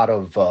been a lot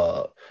of,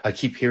 I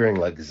keep hearing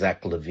like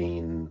Zach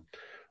LaVine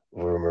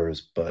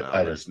rumors,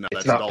 but it's not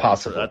Dalton,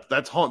 possible.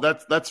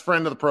 That's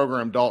friend of the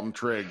program, Dalton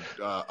Trigg,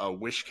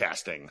 wish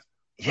casting.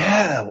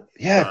 Yeah,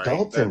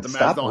 Dalton. The Mavs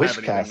stop don't wish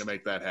have anything to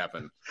make that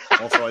happen.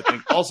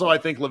 Also, I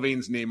think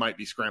LaVine's knee might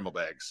be scrambled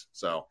eggs.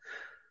 So,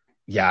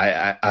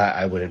 yeah,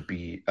 I wouldn't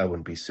be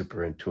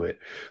super into it.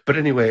 But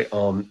anyway,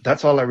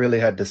 that's all I really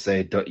had to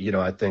say.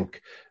 I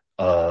think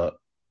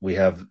we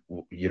have,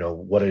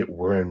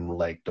 we're in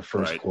like the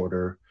first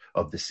quarter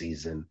of the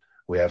season.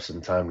 We have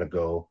some time to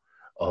go,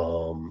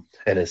 and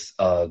it's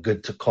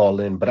good to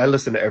call in. But I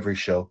listen to every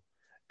show,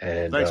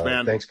 and thanks,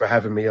 man. Thanks for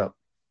having me up.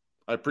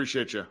 I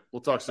appreciate you.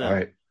 We'll talk soon. All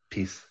right.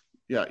 Peace.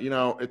 Yeah.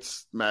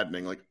 It's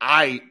maddening. Like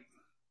I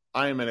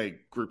am in a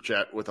group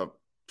chat with a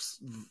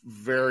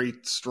very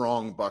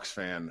strong Bucks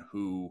fan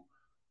who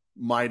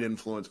might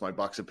influence my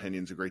Bucks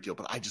opinions a great deal,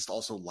 but I just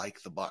also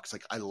like the Bucks.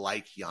 Like I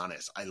like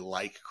Giannis. I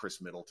like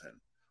Chris Middleton.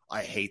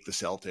 I hate the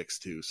Celtics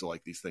too. So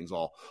like these things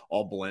all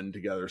blend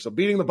together. So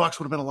beating the Bucks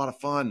would have been a lot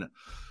of fun,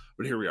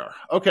 but here we are.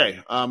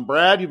 Okay.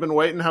 Brad, you've been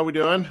waiting. How we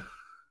doing?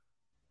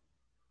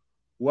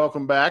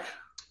 Welcome back.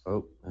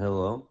 Oh,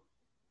 hello.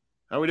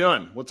 How we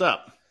doing? What's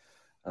up?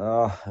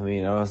 I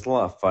was a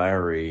lot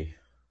fiery,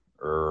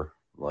 right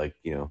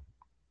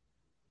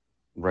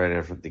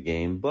after the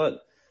game,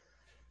 but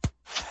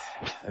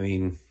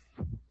I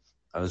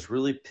was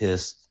really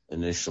pissed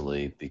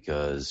initially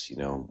because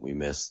we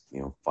missed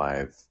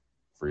 5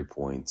 free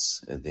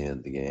points at the end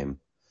of the game,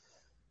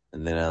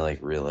 and then I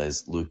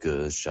realized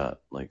Luka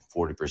shot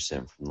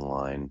 40% from the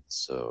line,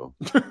 so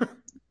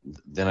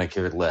then I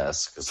cared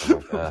less because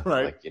I'm like,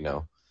 right.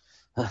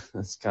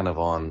 That's kind of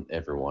on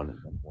everyone at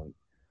that point.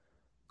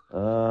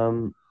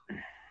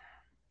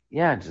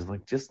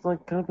 Just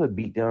kind of a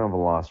beat down of a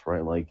loss,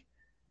 right?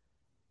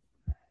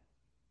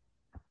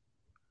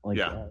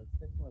 Yeah.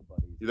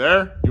 You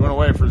there? You went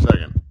away for a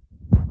second.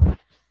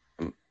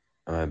 Am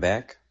I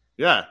back?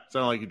 Yeah.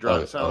 Sounded like you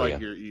dropped. Sounded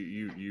like yeah.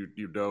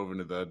 you dove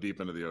into the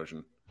deep end of the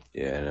ocean.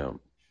 Yeah, I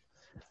know.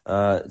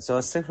 So I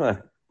was thinking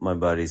about my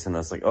buddies, and I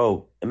was like,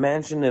 oh,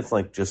 imagine if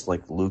just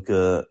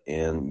Luka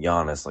and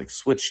Giannis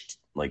switched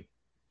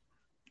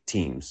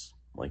teams.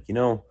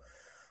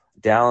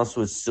 Dallas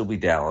would still be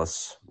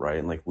Dallas,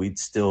 right? We'd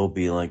still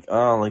be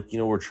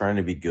we're trying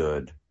to be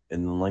good.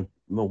 And then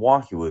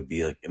Milwaukee would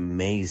be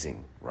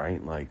amazing, right?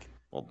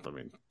 Well,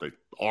 they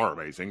are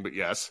amazing, but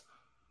yes.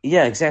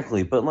 Yeah,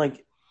 exactly. But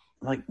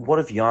what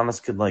if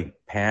Giannis could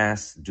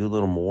pass, do a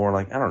little more?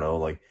 I don't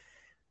know,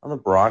 on the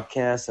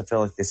broadcast, I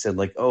felt like they said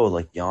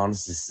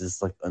Giannis is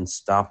this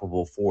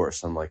unstoppable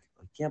force. I'm like,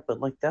 yeah, but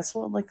that's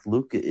what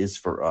Luka is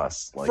for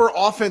us. For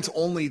offense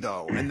only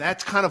though, and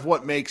that's kind of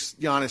what makes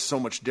Giannis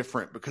so much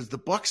different because the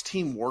Bucks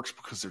team works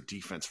because they're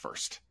defense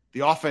first.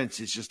 The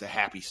offense is just a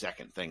happy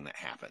second thing that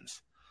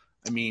happens.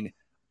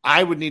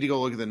 I would need to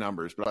go look at the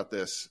numbers, but about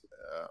this,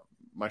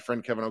 my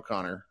friend Kevin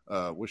O'Connor,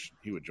 wish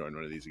he would join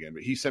one of these again,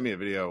 but he sent me a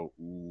video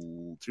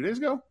 2 days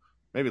ago,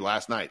 maybe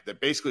last night, that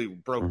basically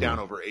broke down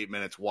over 8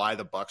 minutes why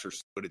the Bucks are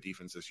so good at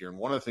defense this year. And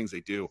one of the things they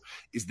do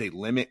is they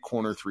limit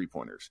corner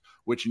 3-pointers,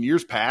 which in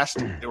years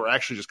past, they were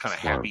actually just kind of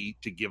happy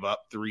to give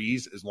up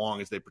threes as long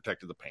as they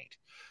protected the paint.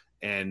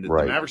 And the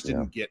Mavericks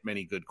didn't get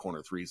many good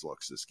corner threes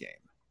looks this game.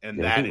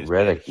 And I think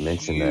Redick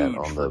mentioned that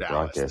on the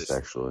broadcast,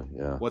 actually.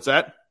 Yeah. What's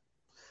that?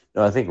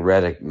 No, I think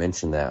Redick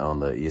mentioned that on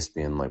the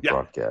ESPN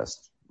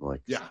broadcast,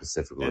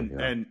 specifically.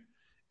 And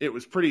it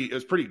was pretty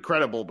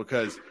credible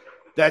because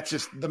that's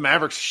just the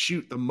Mavericks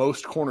shoot the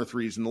most corner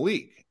threes in the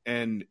league.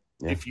 And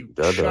if you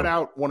shut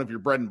out one of your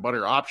bread and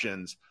butter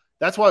options,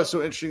 that's why it's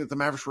so interesting that the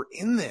Mavericks were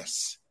in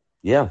this.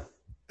 Yeah.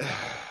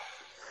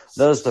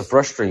 That's the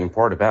frustrating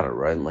part about it,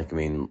 right?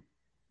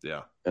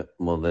 Yeah.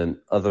 Well, then,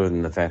 other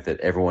than the fact that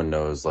everyone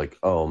knows,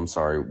 oh, I'm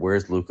sorry,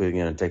 where's Luka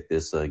going to take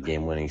this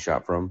game-winning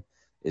shot from?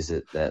 Is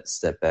it that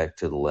step back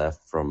to the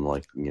left from,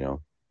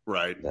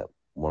 right, that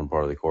one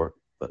part of the court?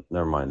 But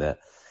never mind that.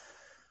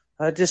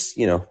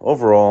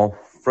 Overall,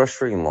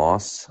 frustrating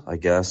loss, I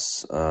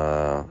guess.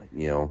 When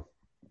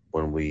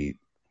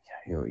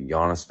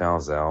Giannis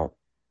fouls out,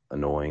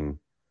 annoying.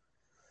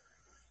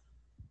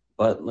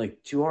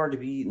 But, too hard to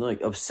be,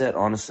 upset,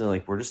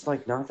 honestly. We're just,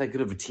 not that good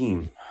of a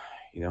team.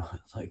 I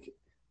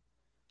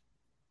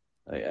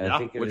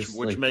think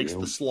which makes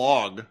the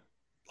slog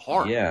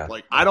hard. Yeah.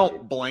 I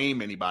don't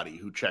blame anybody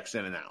who checks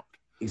in and out.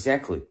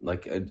 Exactly.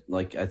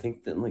 I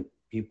think that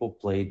people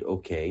played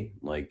okay.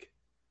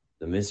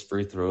 The missed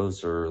free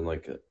throws are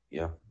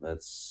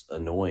that's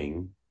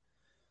annoying.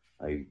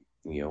 I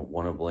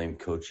want to blame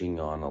coaching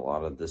on a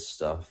lot of this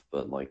stuff,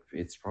 but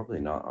it's probably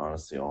not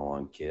honestly all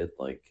on Kidd.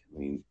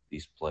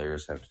 These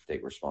players have to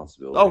take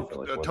responsibility for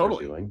what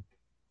totally. they're doing.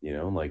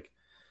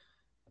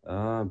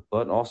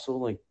 But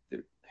also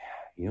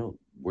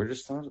we're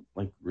just not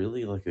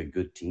really a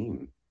good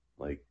team.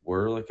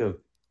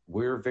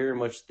 We're very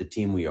much the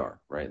team we are,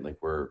 right?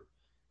 We're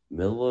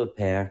middle of the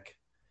pack.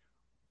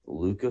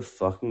 Luka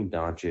fucking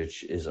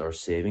Doncic is our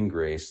saving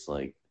grace.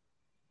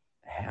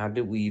 How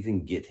did we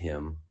even get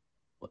him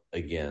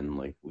again?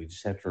 We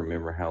just have to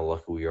remember how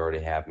lucky we already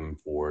have him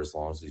for as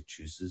long as he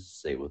chooses to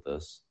stay with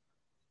us.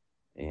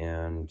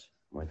 And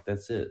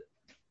that's it.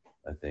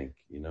 I think,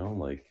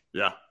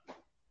 yeah.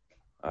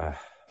 I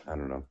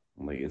don't know.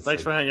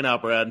 Thanks for hanging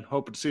out, Brad.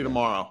 Hope to see you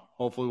tomorrow.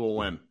 Hopefully we'll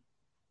win.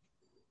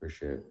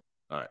 Appreciate it.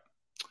 All right.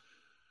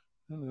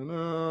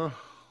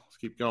 Let's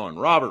keep going.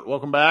 Robert,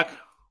 welcome back.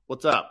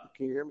 What's up?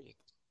 Can you hear me?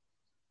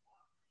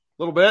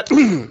 A little bit.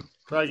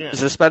 Try again. Is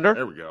this better?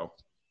 There we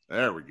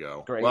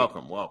go. Great.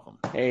 Welcome.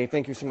 Hey,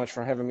 thank you so much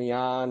for having me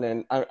on.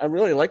 And I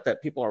really like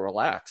that people are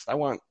relaxed. I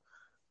want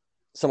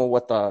some of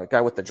what the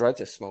guy with the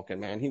dreads is smoking,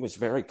 man. He was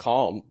very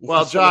calm.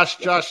 Well,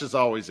 Josh is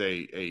always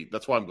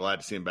that's why I'm glad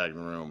to see him back in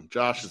the room.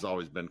 Josh has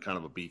always been kind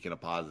of a beacon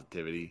of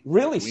positivity.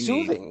 Really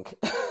soothing.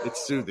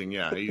 It's soothing,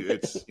 yeah.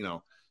 It's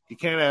you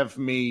can't have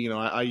me,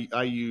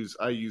 I use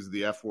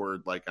the F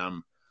word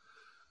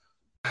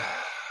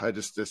I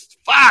just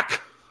fuck.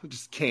 I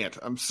just can't.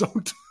 I'm so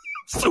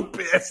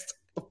pissed.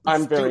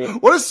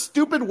 What a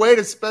stupid way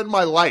to spend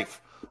my life.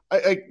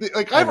 I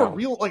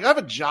have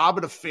a job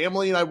and a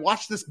family, and I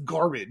watch this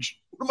garbage.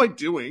 What am I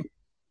doing?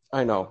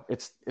 I know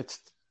it's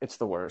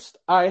the worst.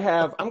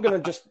 I'm gonna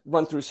just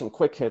run through some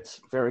quick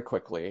hits very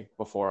quickly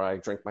before I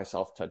drink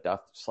myself to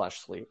death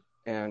 /sleep.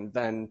 And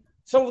then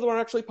some of them are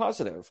actually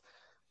positive.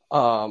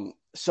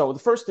 So the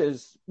first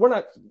is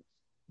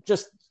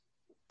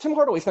Tim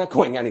Hardaway's not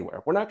going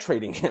anywhere. We're not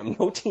trading him.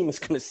 No team is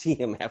going to see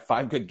him have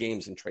 5 good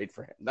games and trade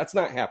for him. That's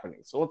not happening.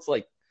 So let's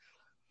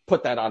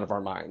put that out of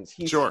our minds.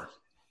 He's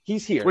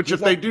here. Which if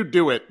they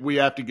do it, we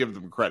have to give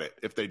them credit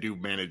if they do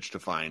manage to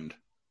find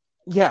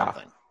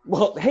something.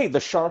 Well, hey, the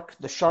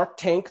Shark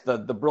Tank, the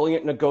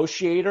brilliant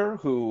negotiator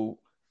who,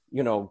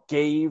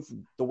 gave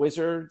the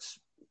Wizards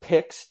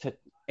picks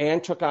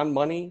and took on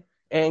money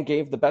and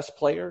gave the best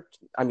player.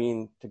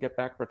 To get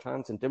back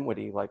Bertans and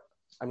Dinwiddie,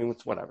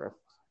 it's whatever.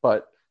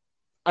 But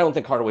I don't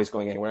think Hardaway's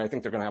going anywhere. I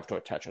think they're going to have to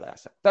attach an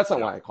asset. That's not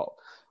why I called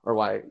or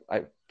why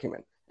I came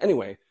in.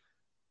 Anyway,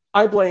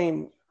 I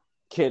blame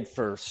Kidd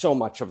for so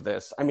much of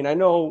this. I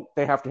know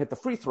they have to hit the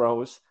free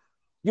throws.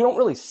 You don't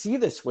really see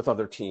this with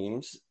other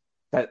teams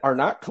that are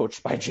not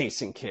coached by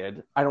Jason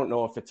Kidd. I don't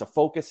know if it's a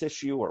focus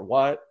issue or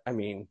what.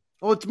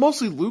 Well, it's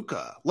mostly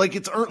Luka.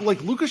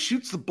 Luka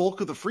shoots the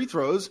bulk of the free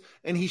throws,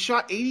 and he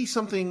shot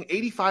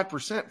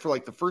 85% for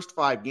the first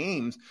 5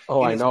 games.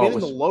 Oh, and I know. It's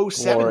been in the low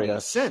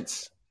 70s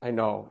since. I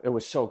know. It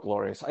was so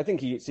glorious. I think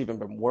he's even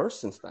been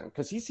worse since then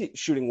because he's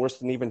shooting worse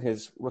than even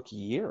his rookie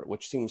year,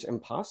 which seems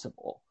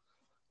impossible.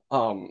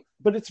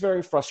 But it's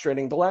very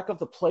frustrating. The lack of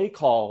the play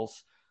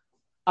calls.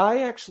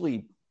 I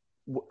actually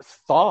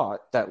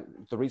thought that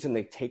the reason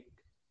they take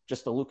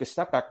just the Luka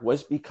step back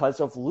was because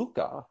of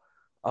Luka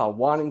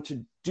wanting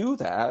to do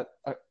that.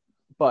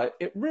 But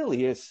it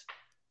really is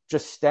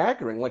just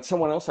staggering.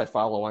 Someone else I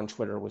follow on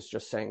Twitter was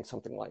just saying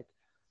something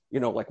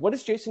what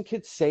does Jason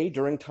Kidd say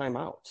during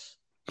timeouts?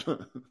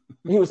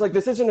 He was like,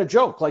 this isn't a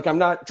joke. I'm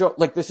not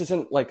this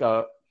isn't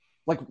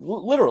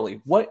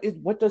literally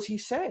what does he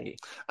say?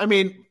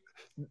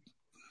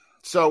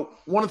 So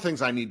one of the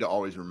things I need to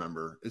always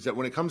remember is that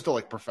when it comes to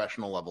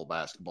professional level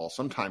basketball,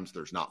 sometimes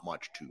there's not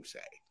much to say.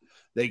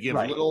 They give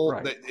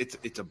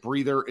it's a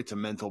breather, it's a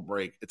mental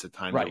break, it's a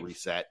time to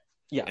reset.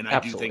 Yeah, and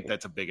I do think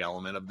that's a big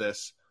element of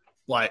this.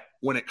 But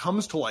when it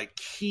comes to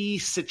key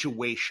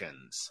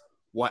situations,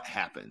 what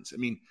happens?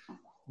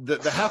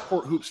 The half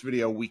court hoops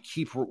video we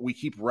keep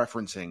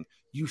referencing.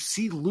 You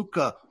see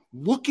Luka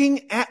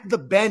looking at the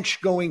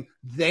bench, going,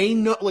 they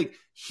know.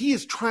 He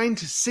is trying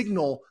to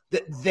signal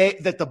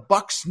that the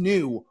Bucks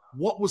knew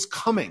what was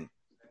coming.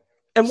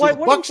 And so why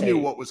the Bucks they? Knew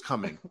what was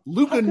coming.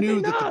 Luka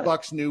knew that the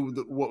Bucks knew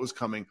what was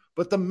coming,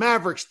 but the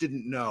Mavericks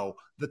didn't know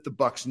that the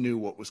Bucks knew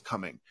what was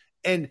coming.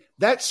 And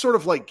that's sort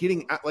of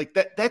getting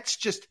that. That's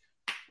just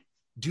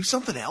do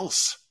something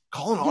else.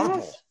 Call an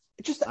audible.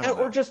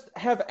 Or just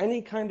have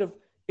any kind of.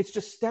 It's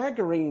just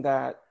staggering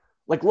that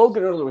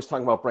Logan earlier was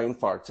talking about brain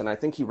farts, and I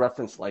think he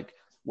referenced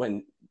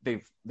when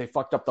they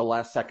fucked up the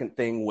last second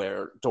thing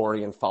where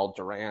Dorian fouled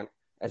Durant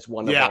as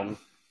one of them.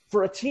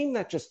 For a team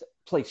that just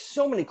plays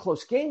so many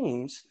close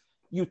games,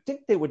 you'd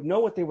think they would know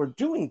what they were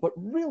doing, but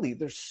really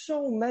there's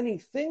so many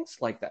things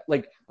like that.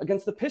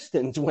 Against the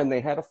Pistons when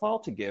they had a foul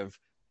to give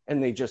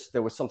and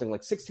there was something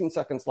 16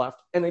 seconds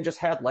left and they just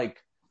had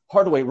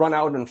Hardaway run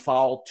out and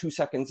foul 2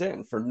 seconds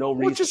in for no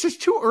reason. Well, it's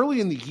too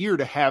early in the year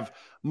to have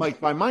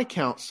by my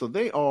count. So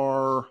they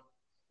are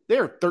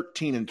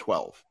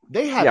 13-12.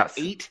 They have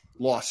 8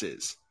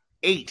 losses,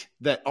 8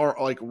 that are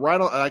right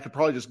on. I could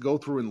probably just go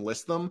through and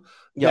list them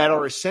that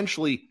are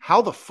essentially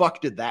how the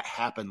fuck did that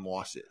happen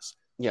losses.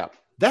 Yeah.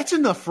 That's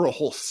enough for a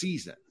whole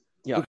season.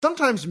 Yeah. But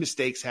sometimes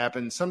mistakes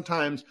happen.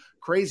 Sometimes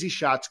crazy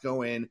shots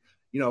go in,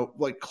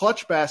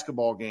 clutch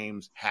basketball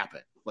games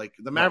happen.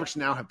 The Mavericks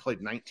now have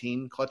played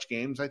 19 clutch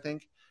games, I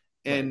think.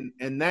 And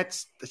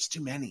that's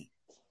too many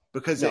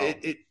because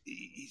it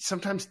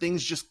sometimes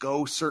things just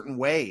go certain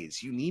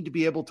ways. You need to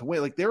be able to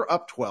win. They're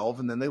up 12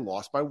 and then they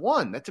lost by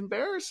 1. That's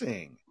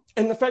embarrassing.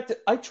 And the fact that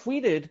I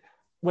tweeted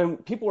when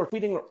people were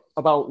tweeting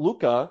about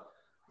Luka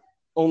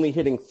only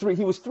hitting 3,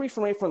 he was 3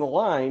 from 8 from the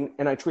line.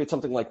 And I tweeted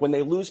something when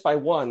they lose by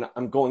 1,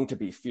 I'm going to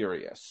be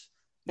furious.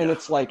 And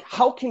it's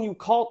how can you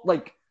call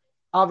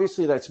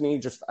obviously that's me.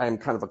 I'm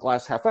kind of a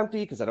glass half empty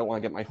because I don't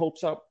want to get my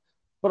hopes up,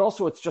 but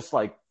also it's just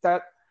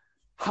that.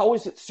 How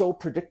is it so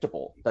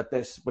predictable that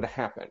this would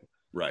happen?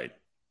 Right.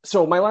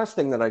 So my last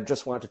thing that I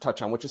just wanted to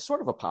touch on, which is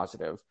sort of a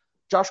positive,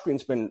 Josh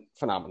Green's been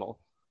phenomenal.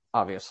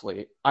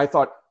 Obviously, I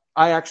thought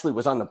I actually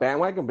was on the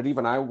bandwagon, but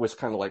even I was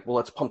kind of well,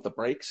 let's pump the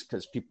brakes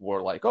because people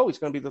were oh, he's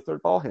going to be the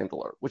third ball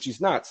handler, which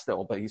he's not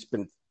still, but he's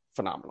been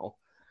phenomenal.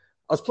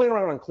 I was playing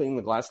around on Cleaning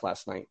the Glass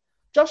last night.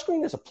 Josh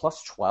Green is a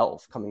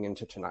 +12 coming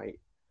into tonight.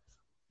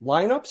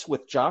 Lineups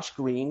with Josh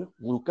Green,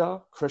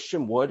 Luka,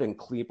 Christian Wood, and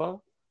Kleba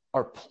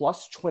are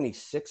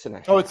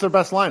 +26.5. Oh, it's their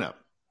best lineup.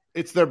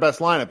 It's their best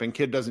lineup, and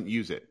Kidd doesn't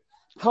use it.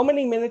 How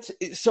many minutes?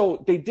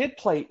 So they did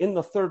play in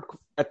the third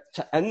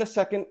to end the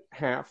second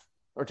half,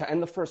 or to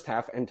end the first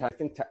half, and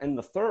to end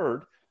the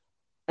third.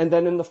 And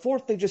then in the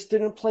fourth, they just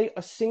didn't play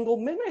a single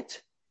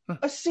minute.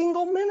 A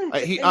single minute.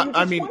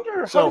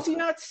 Wonder, how does he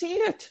not see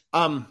it?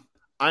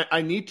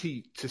 I need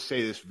to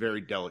say this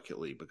very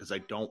delicately because I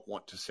don't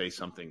want to say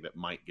something that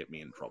might get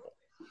me in trouble.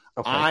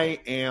 Okay. I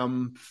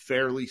am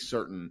fairly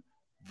certain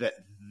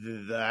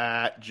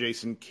that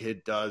Jason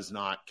Kidd does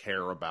not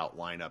care about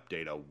lineup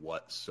data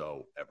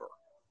whatsoever.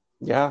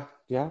 Yeah,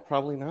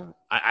 probably not.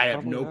 I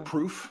have Probably no not.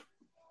 proof.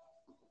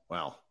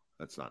 Well,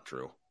 that's not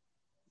true.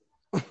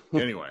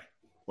 Anyway,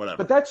 whatever.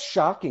 But that's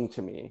shocking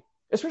to me,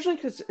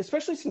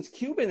 especially since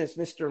Cuban is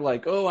Mr.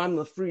 like, oh, I'm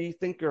the free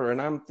thinker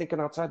and I'm thinking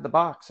outside the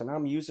box and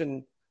I'm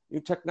using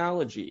new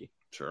technology.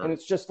 Sure. And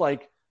it's just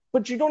like,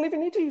 but you don't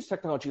even need to use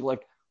technology.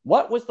 Like,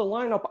 what was the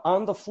lineup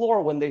on the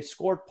floor when they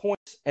scored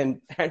points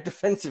and had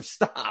defensive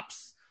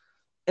stops?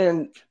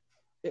 And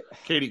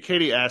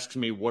Katie asks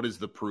me, what is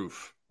the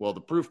proof? Well,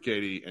 the proof,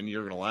 Katie, and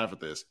you're going to laugh at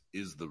this,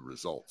 is the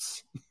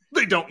results.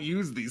 They don't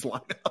use these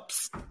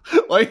lineups.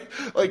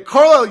 like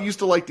Carlisle used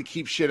to like to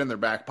keep shit in their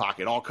back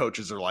pocket. All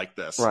coaches are like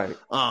this. Right.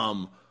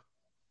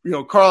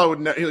 Carlisle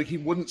would he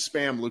wouldn't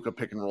spam Luka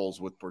pick and rolls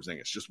with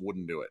Porzingis, just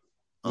wouldn't do it.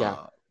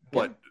 Yeah.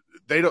 But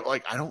they don't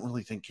I don't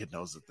really think Kidd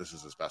knows that this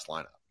is his best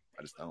lineup.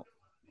 I just don't.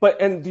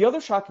 And the other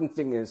shocking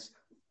thing is,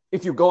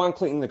 if you go on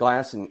Cleaning the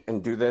Glass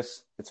and do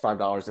this, it's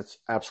 $5. It's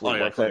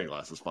absolutely worth Cleaning it. the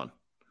Glass is fun.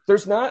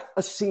 There's not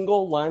a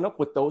single lineup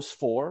with those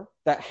four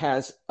that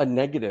has a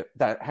negative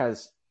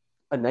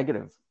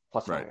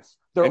plus Right. minus.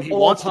 They're And he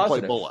all wants to positive.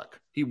 play Bullock.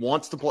 He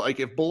wants to play. Like,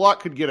 if Bullock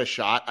could get a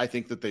shot, I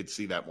think that they'd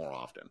see that more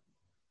often.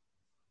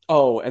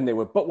 Oh, and they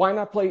would. But why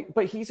not play?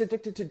 But he's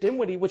addicted to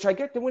Dinwiddie, which I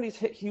get. Dinwiddie's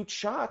hit huge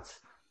shots.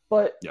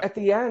 But Yeah. at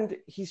the end,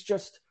 he's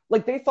just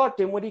like, they thought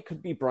Dinwiddie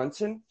could be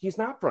Brunson. He's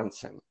not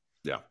Brunson.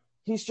 Yeah.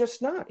 He's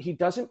just not. He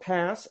doesn't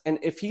pass. And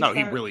if he's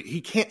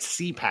he can't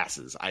see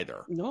passes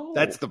either. No.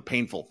 That's the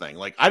painful thing.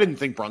 Like, I didn't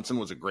think Brunson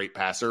was a great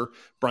passer.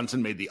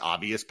 Brunson made the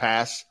obvious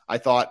pass, I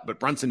thought, but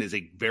Brunson is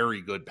a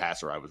very good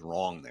passer. I was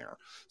wrong there.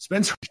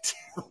 Spencer's a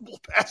terrible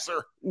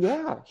passer.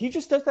 Yeah, he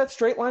just does that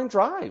straight line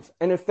drive.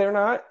 And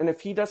if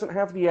he doesn't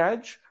have the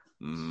edge,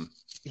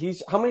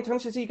 how many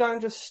times has he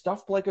gotten just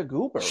stuffed like a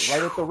goober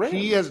right at the rim?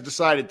 He has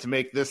decided to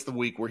make this the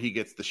week where he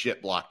gets the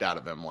shit blocked out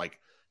of him. Like,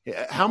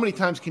 how many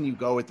times can you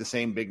go at the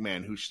same big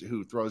man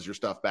who throws your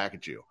stuff back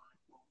at you?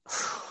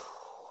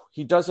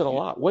 He does it a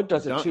lot. Wood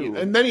does it too.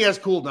 And then he has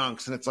cool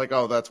dunks, and it's like,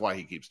 oh, that's why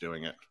he keeps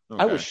doing it.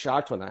 Okay. I was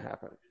shocked when that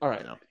happened. All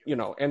right.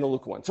 And the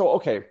Luka one. So,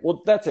 okay,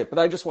 well, that's it. But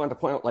I just wanted to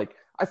point out, like,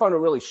 I found it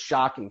really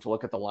shocking to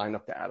look at the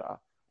lineup data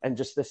and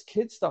just this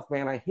kid stuff,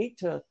 man. I hate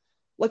to,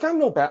 like, I'm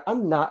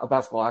not a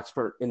basketball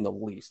expert in the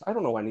least. I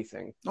don't know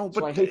anything. No,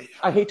 but so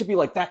I hate to be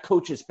like, that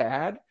coach is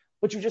bad.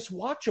 But you just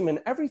watch him and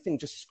everything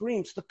just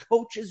screams, the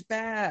coach is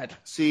bad.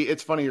 See,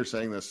 it's funny you're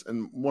saying this.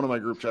 In one of my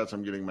group chats,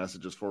 I'm getting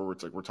messages for where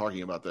it's like, we're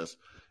talking about this.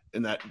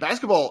 And that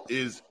basketball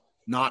is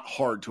not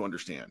hard to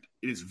understand.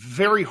 It is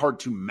very hard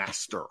to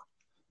master.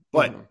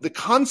 But the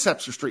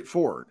concepts are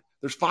straightforward.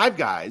 There's 5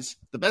 guys.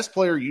 The best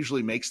player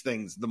usually makes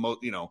things the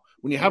most,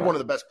 when you have one of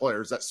the best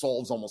players, that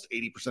solves almost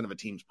 80% of a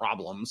team's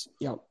problems.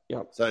 Yep.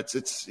 So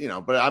it's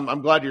but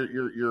I'm glad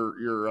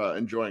you're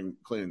enjoying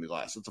Cleaning the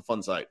Glass. It's a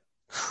fun site.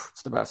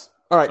 It's the best.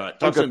 All right.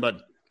 Talk soon,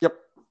 bud. Yep.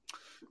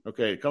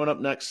 Okay, coming up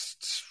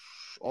next,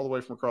 all the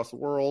way from across the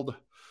world.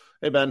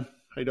 Hey, Ben.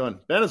 How you doing?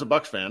 Ben is a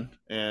Bucks fan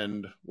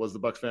and was the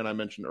Bucks fan I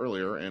mentioned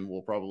earlier, and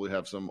will probably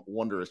have some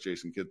wondrous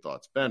Jason Kidd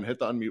thoughts. Ben, hit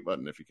the unmute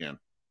button if you can.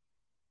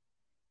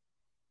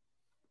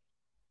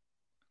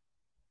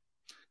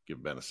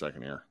 Give Ben a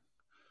second here.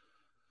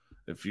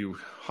 If you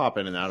hop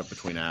in and out of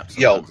between apps,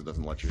 sometimes it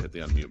doesn't let you hit the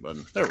unmute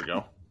button. There we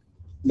go.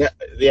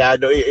 Yeah,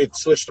 no, it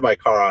switched to my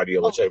car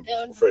audio, which I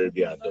prefer to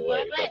be on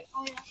delay.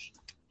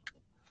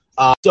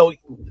 So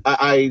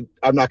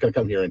I'm not going to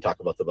come here and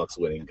talk about the Bucks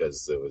winning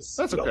because it was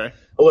okay.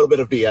 A little bit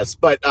of BS.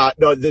 But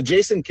no, the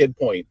Jason Kidd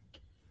point.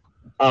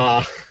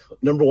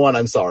 Number one,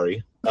 I'm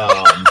sorry.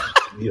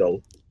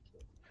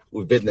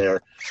 We've been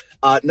there.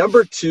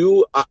 Number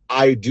two,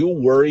 I do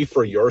worry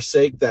for your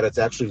sake that it's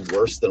actually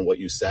worse than what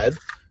you said.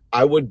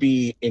 I would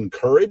be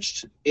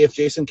encouraged if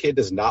Jason Kidd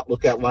does not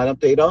look at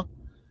lineup data.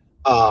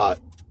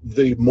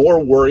 The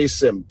more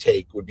worrisome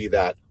take would be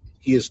that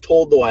he is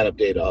told the lineup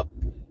data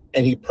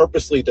and he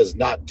purposely does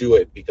not do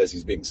it because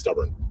he's being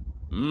stubborn.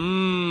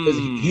 Because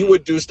he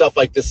would do stuff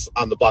like this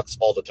on the Bucks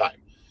all the time.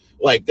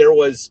 Like, there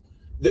was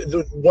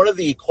one of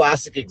the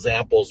classic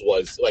examples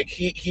was like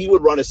he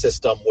would run a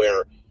system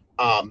where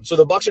so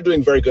the Bucks are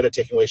doing very good at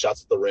taking away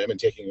shots at the rim and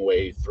taking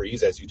away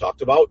threes, as you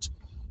talked about.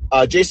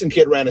 Jason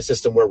Kidd ran a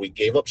system where we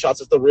gave up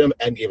shots at the rim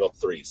and gave up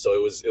threes, so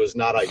it was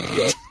not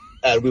ideal.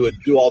 And we would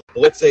do all the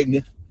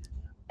blitzing,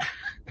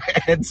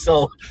 and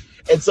so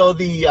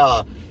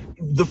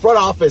the front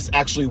office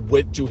actually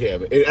went to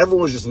him, and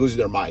everyone was just losing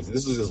their minds.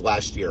 This was his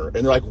last year, and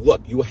they're like,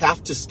 "Look, you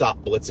have to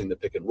stop blitzing the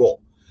pick and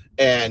roll,"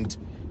 and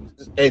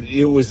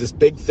it was this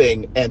big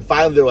thing. And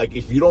finally, they're like,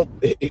 "If you don't,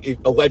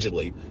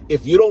 allegedly,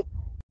 if you don't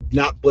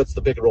not blitz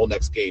the pick and roll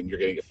next game, you're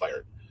going to get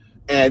fired."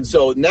 And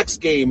so next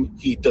game,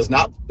 he does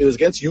not. It was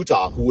against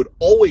Utah, who would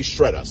always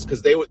shred us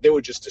because they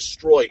would just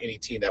destroy any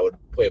team that would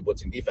play a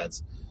blitzing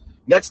defense.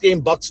 Next game,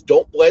 Bucks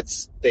don't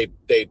blitz. They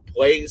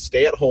play,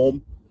 stay at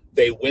home.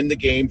 They win the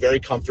game very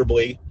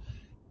comfortably.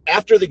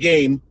 After the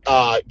game,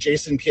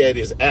 Jason Kidd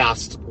is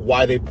asked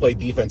why they play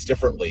defense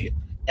differently,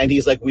 and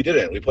he's like, "We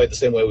didn't. We played the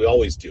same way we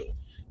always do."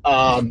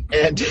 And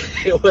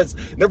it was,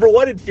 number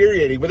one,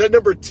 infuriating, but then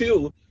number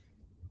two,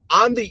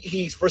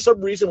 he for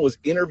some reason was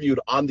interviewed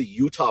on the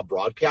Utah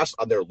broadcast,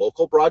 on their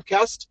local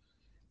broadcast,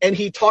 and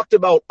he talked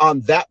about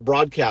on that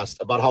broadcast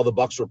about how the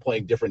Bucks were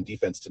playing different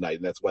defense tonight,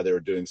 and that's why they were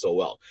doing so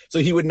well. So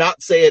he would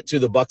not say it to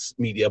the Bucks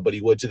media, but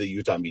he would to the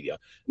Utah media.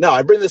 Now,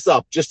 I bring this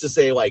up just to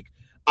say, like,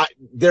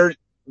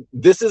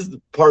 this is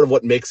part of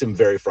what makes him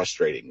very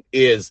frustrating.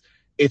 Is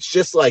it's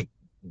just like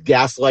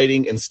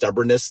gaslighting and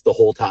stubbornness the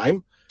whole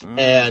time,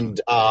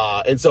 and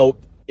so.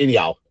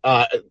 Anyhow,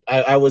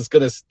 I was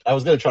gonna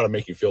try to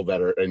make you feel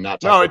better and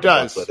not. No, it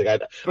does. I think I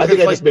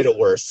just made it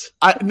worse.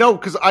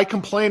 Because I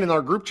complain in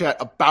our group chat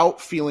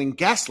about feeling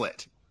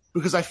gaslit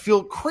because I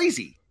feel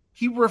crazy.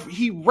 He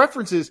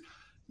references.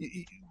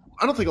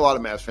 I don't think a lot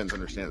of Mavs fans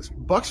understand this.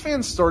 Bucks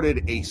fans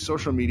started a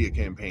social media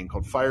campaign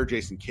called Fire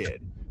Jason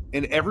Kidd,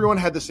 and everyone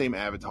had the same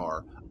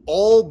avatar.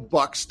 All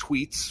Bucks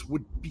tweets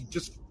would be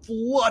just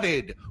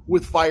flooded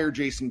with Fire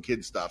Jason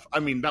Kidd stuff.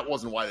 I mean, that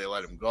wasn't why they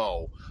let him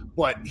go,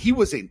 but he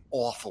was an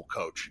awful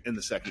coach in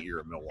the second year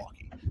of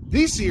Milwaukee.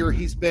 This year,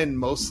 he's been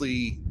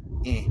mostly.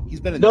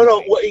 He's been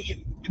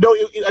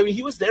I mean,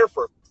 he was there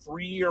for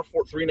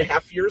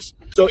 3.5 years.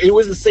 So it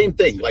was the same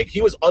thing. Like,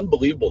 he was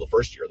unbelievable the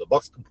first year. The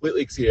Bucks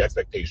completely exceeded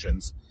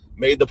expectations,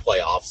 made the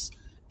playoffs,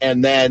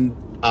 and then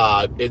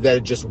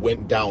it just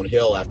went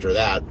downhill after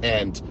that.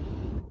 And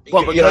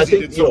because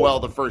he did so well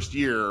the first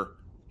year.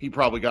 He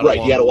probably got right.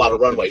 He had a lot of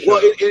runway.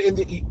 Well,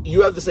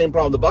 you have the same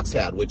problem the Bucks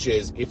had, which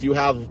is if you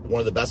have one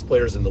of the best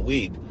players in the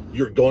league,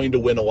 you're going to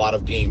win a lot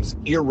of games,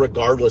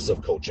 irregardless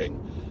of coaching.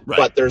 Right.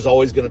 But there's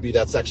always going to be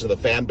that section of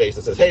the fan base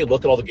that says, "Hey,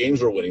 look at all the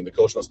games we're winning. The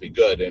coach must be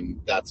good,"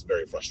 and that's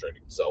very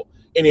frustrating. So,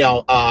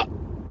 anyhow,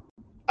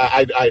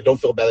 I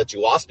don't feel bad that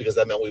you lost because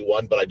that meant we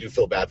won, but I do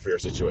feel bad for your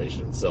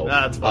situation. So,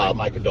 that's fine.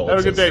 My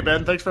condolences. Have a good day,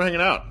 Ben. Thanks for hanging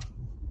out.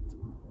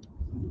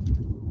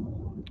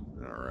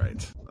 All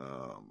right.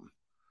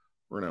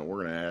 We're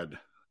gonna add.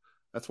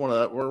 That's one of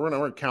that. We're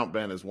gonna count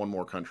Ben as one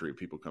more country of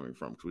people coming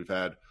from because we've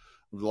had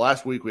the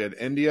last week we had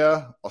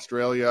India,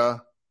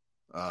 Australia.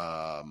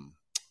 Where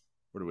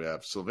do we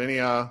have?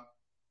 Slovenia.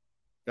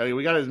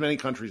 We got as many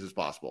countries as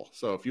possible.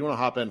 So if you want to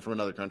hop in from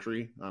another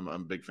country, I'm a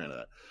big fan of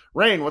that.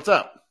 Rain, what's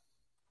up?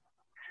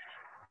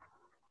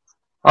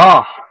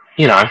 Oh,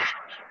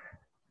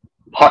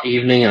 hot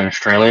evening in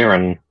Australia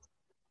and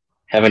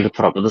having to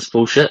put up with this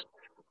bullshit.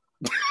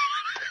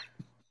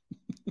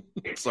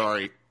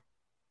 Sorry.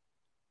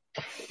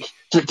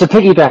 To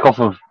piggyback off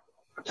of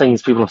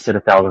things people have said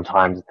 1,000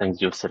 times and things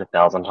you've said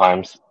 1,000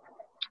 times,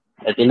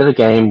 at the end of the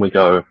game, we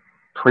go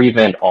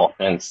prevent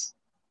offense,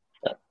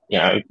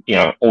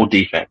 or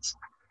defense.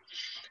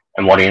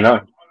 And what do you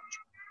know?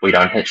 We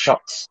don't hit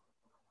shots.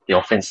 The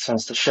offense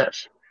turns to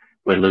shit.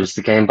 We lose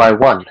the game by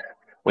 1.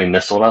 We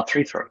miss all our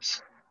 3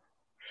 throws.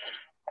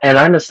 And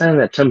I understand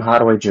that Tim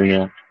Hardaway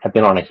Jr. had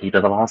been on a heater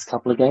the last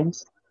couple of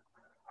games.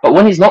 But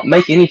when he's not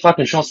making any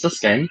fucking shots this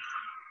game,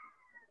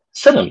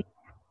 sit him.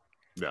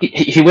 Yeah.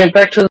 He went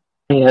back to the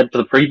he had for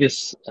the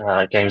previous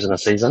games in the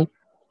season.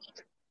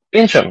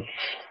 Bench him.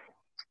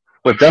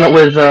 We've done it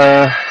with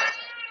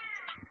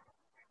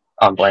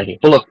I'm blanking.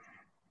 But look,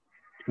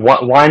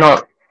 why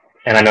not?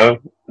 And I know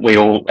we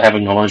all have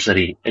acknowledged that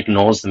he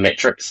ignores the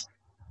metrics.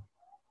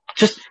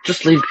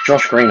 Just leave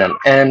Josh Green in.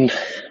 And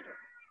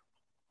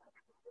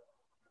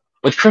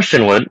with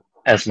Christian Wood,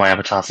 as my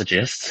avatar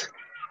suggests,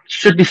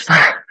 should be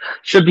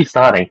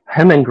starting.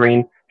 Him and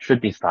Green should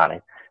be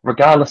starting,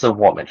 regardless of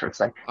what metrics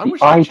say. I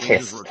wish he changed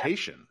his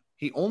rotation.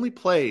 He only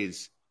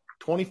plays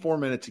 24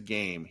 minutes a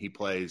game. He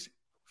plays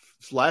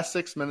last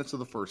 6 minutes of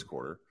the first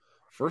quarter,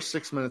 first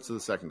 6 minutes of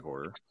the second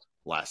quarter,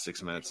 last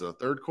 6 minutes of the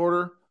third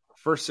quarter,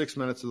 first 6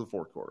 minutes of the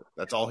fourth quarter.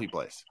 That's all he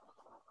plays.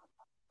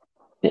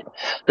 Yeah,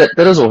 that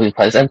is all he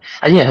plays. And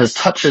yeah, his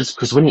touches,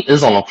 because when he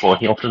is on the floor,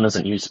 he often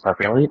isn't used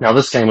appropriately. Now,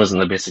 this game isn't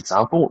the best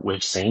example.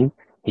 We've seen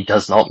he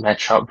does not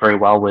match up very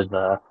well with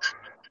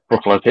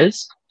Brook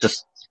Lopez.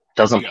 Just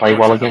doesn't play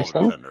well against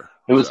him.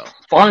 It was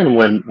fine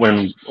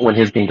when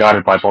he's been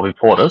guarded by Bobby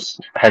Portis.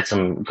 Had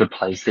some good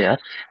plays there.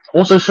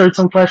 Also showed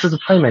some flashes of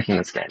playmaking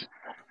this game.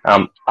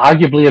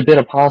 Arguably a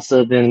better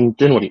passer than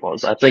Dinwiddie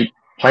was. I think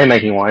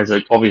playmaking-wise,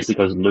 it obviously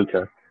goes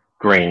Luka,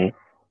 Green,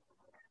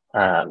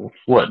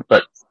 Wood.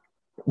 But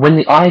when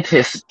the eye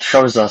test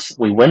shows us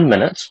we win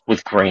minutes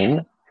with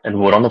Green and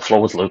Wood on the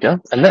floor with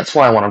Luka, and that's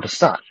why I want him to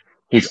start.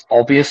 He's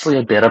obviously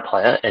a better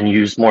player and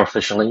used more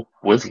efficiently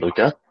with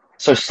Luka,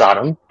 so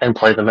start him and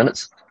play the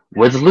minutes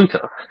with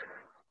Luka.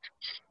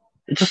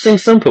 It just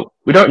seems simple.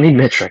 We don't need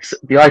metrics.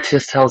 The eye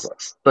test tells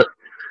us. But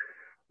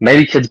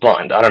maybe kid's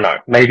blind. I don't know.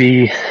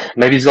 Maybe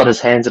he's got his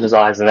hands in his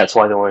eyes and that's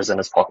why they're always in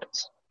his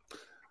pockets.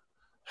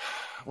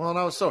 Well, and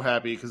I was so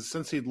happy because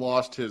since he'd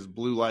lost his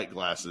blue light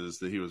glasses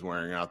that he was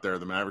wearing out there,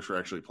 the Mavericks were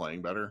actually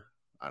playing better.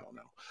 I don't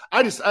know.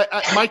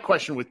 My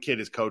question with Kidd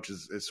as coach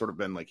has sort of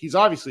been like, he's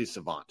obviously a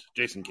savant.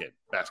 Jason Kidd,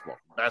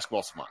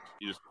 basketball savant.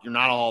 You're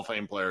not a Hall of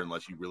Fame player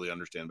unless you really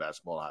understand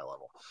basketball at a high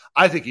level.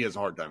 I think he has a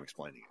hard time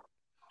explaining it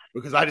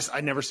because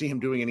I never see him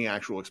doing any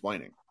actual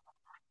explaining.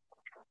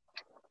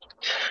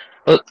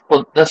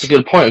 Well, that's a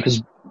good point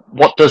because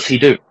what does he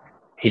do?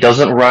 He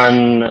doesn't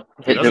run.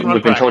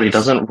 We've been told he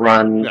doesn't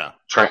run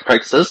track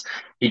practices.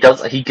 He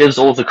does. He gives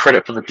all the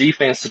credit for the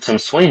defense to Tim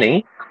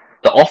Sweeney.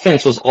 The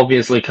offense was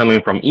obviously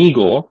coming from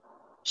Igor.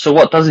 So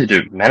what does he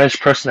do? Manage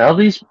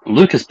personalities?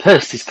 Luke is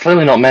pissed. He's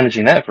clearly not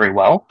managing that very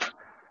well.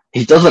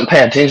 He doesn't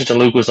pay attention to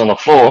Luke who's on the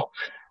floor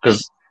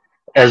because,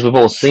 as we've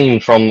all seen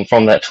from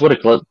that Twitter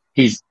clip,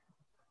 he's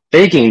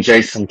begging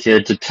Jason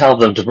Kidd to tell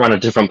them to run a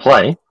different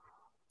play.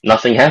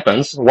 Nothing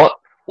happens.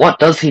 What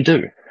does he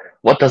do?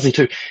 What does he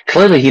do?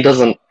 Clearly he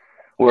doesn't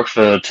work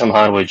for Tim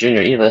Hardaway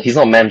Jr. either. He's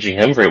not managing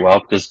him very well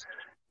because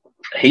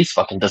he's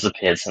fucking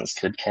disappeared since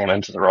Kidd came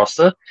into the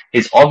roster.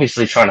 He's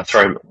obviously trying to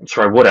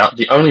throw Wood out.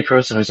 The only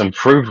person who's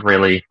improved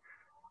really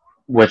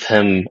with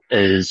him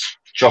is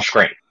Josh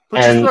Green.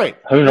 Which and is great.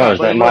 Who knows?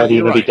 That might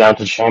even be down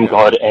to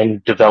Shammgod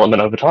and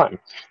development over time.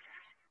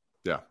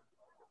 Yeah.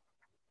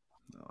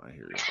 No, I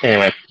hear you.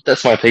 Anyway,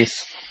 that's my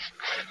piece.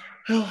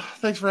 Well,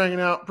 thanks for hanging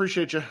out.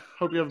 Appreciate you.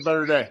 Hope you have a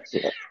better day.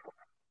 Yeah.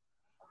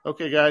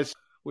 Okay, guys.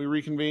 We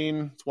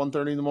reconvene. It's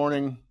 1:30 in the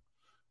morning.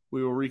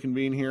 We will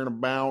reconvene here in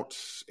about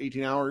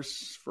 18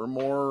 hours for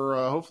more,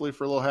 hopefully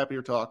for a little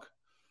happier talk.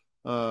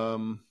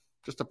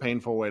 Just a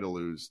painful way to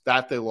lose.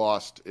 That they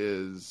lost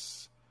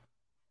is,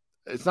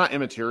 it's not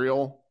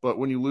immaterial, but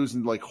when you lose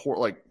in would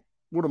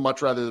have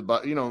much rather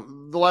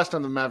the last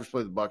time the Mavericks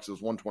played the Bucks, it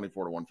was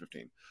 124 to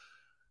 115.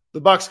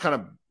 The Bucks kind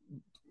of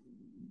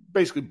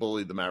basically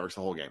bullied the Mavericks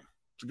the whole game.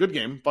 It's a good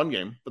game, fun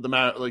game, but the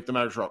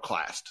Mavericks were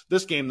outclassed.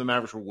 This game, the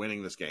Mavericks were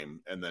winning this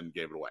game and then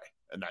gave it away,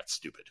 and that's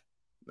stupid.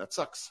 That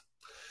sucks.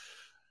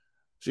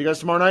 See you guys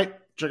tomorrow night.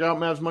 Check out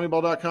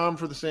MavsMoneyball.com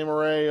for the same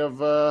array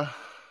of I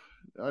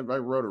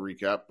wrote a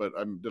recap, but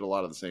I did a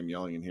lot of the same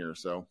yelling in here.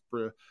 So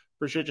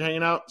appreciate you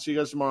hanging out. See you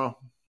guys tomorrow.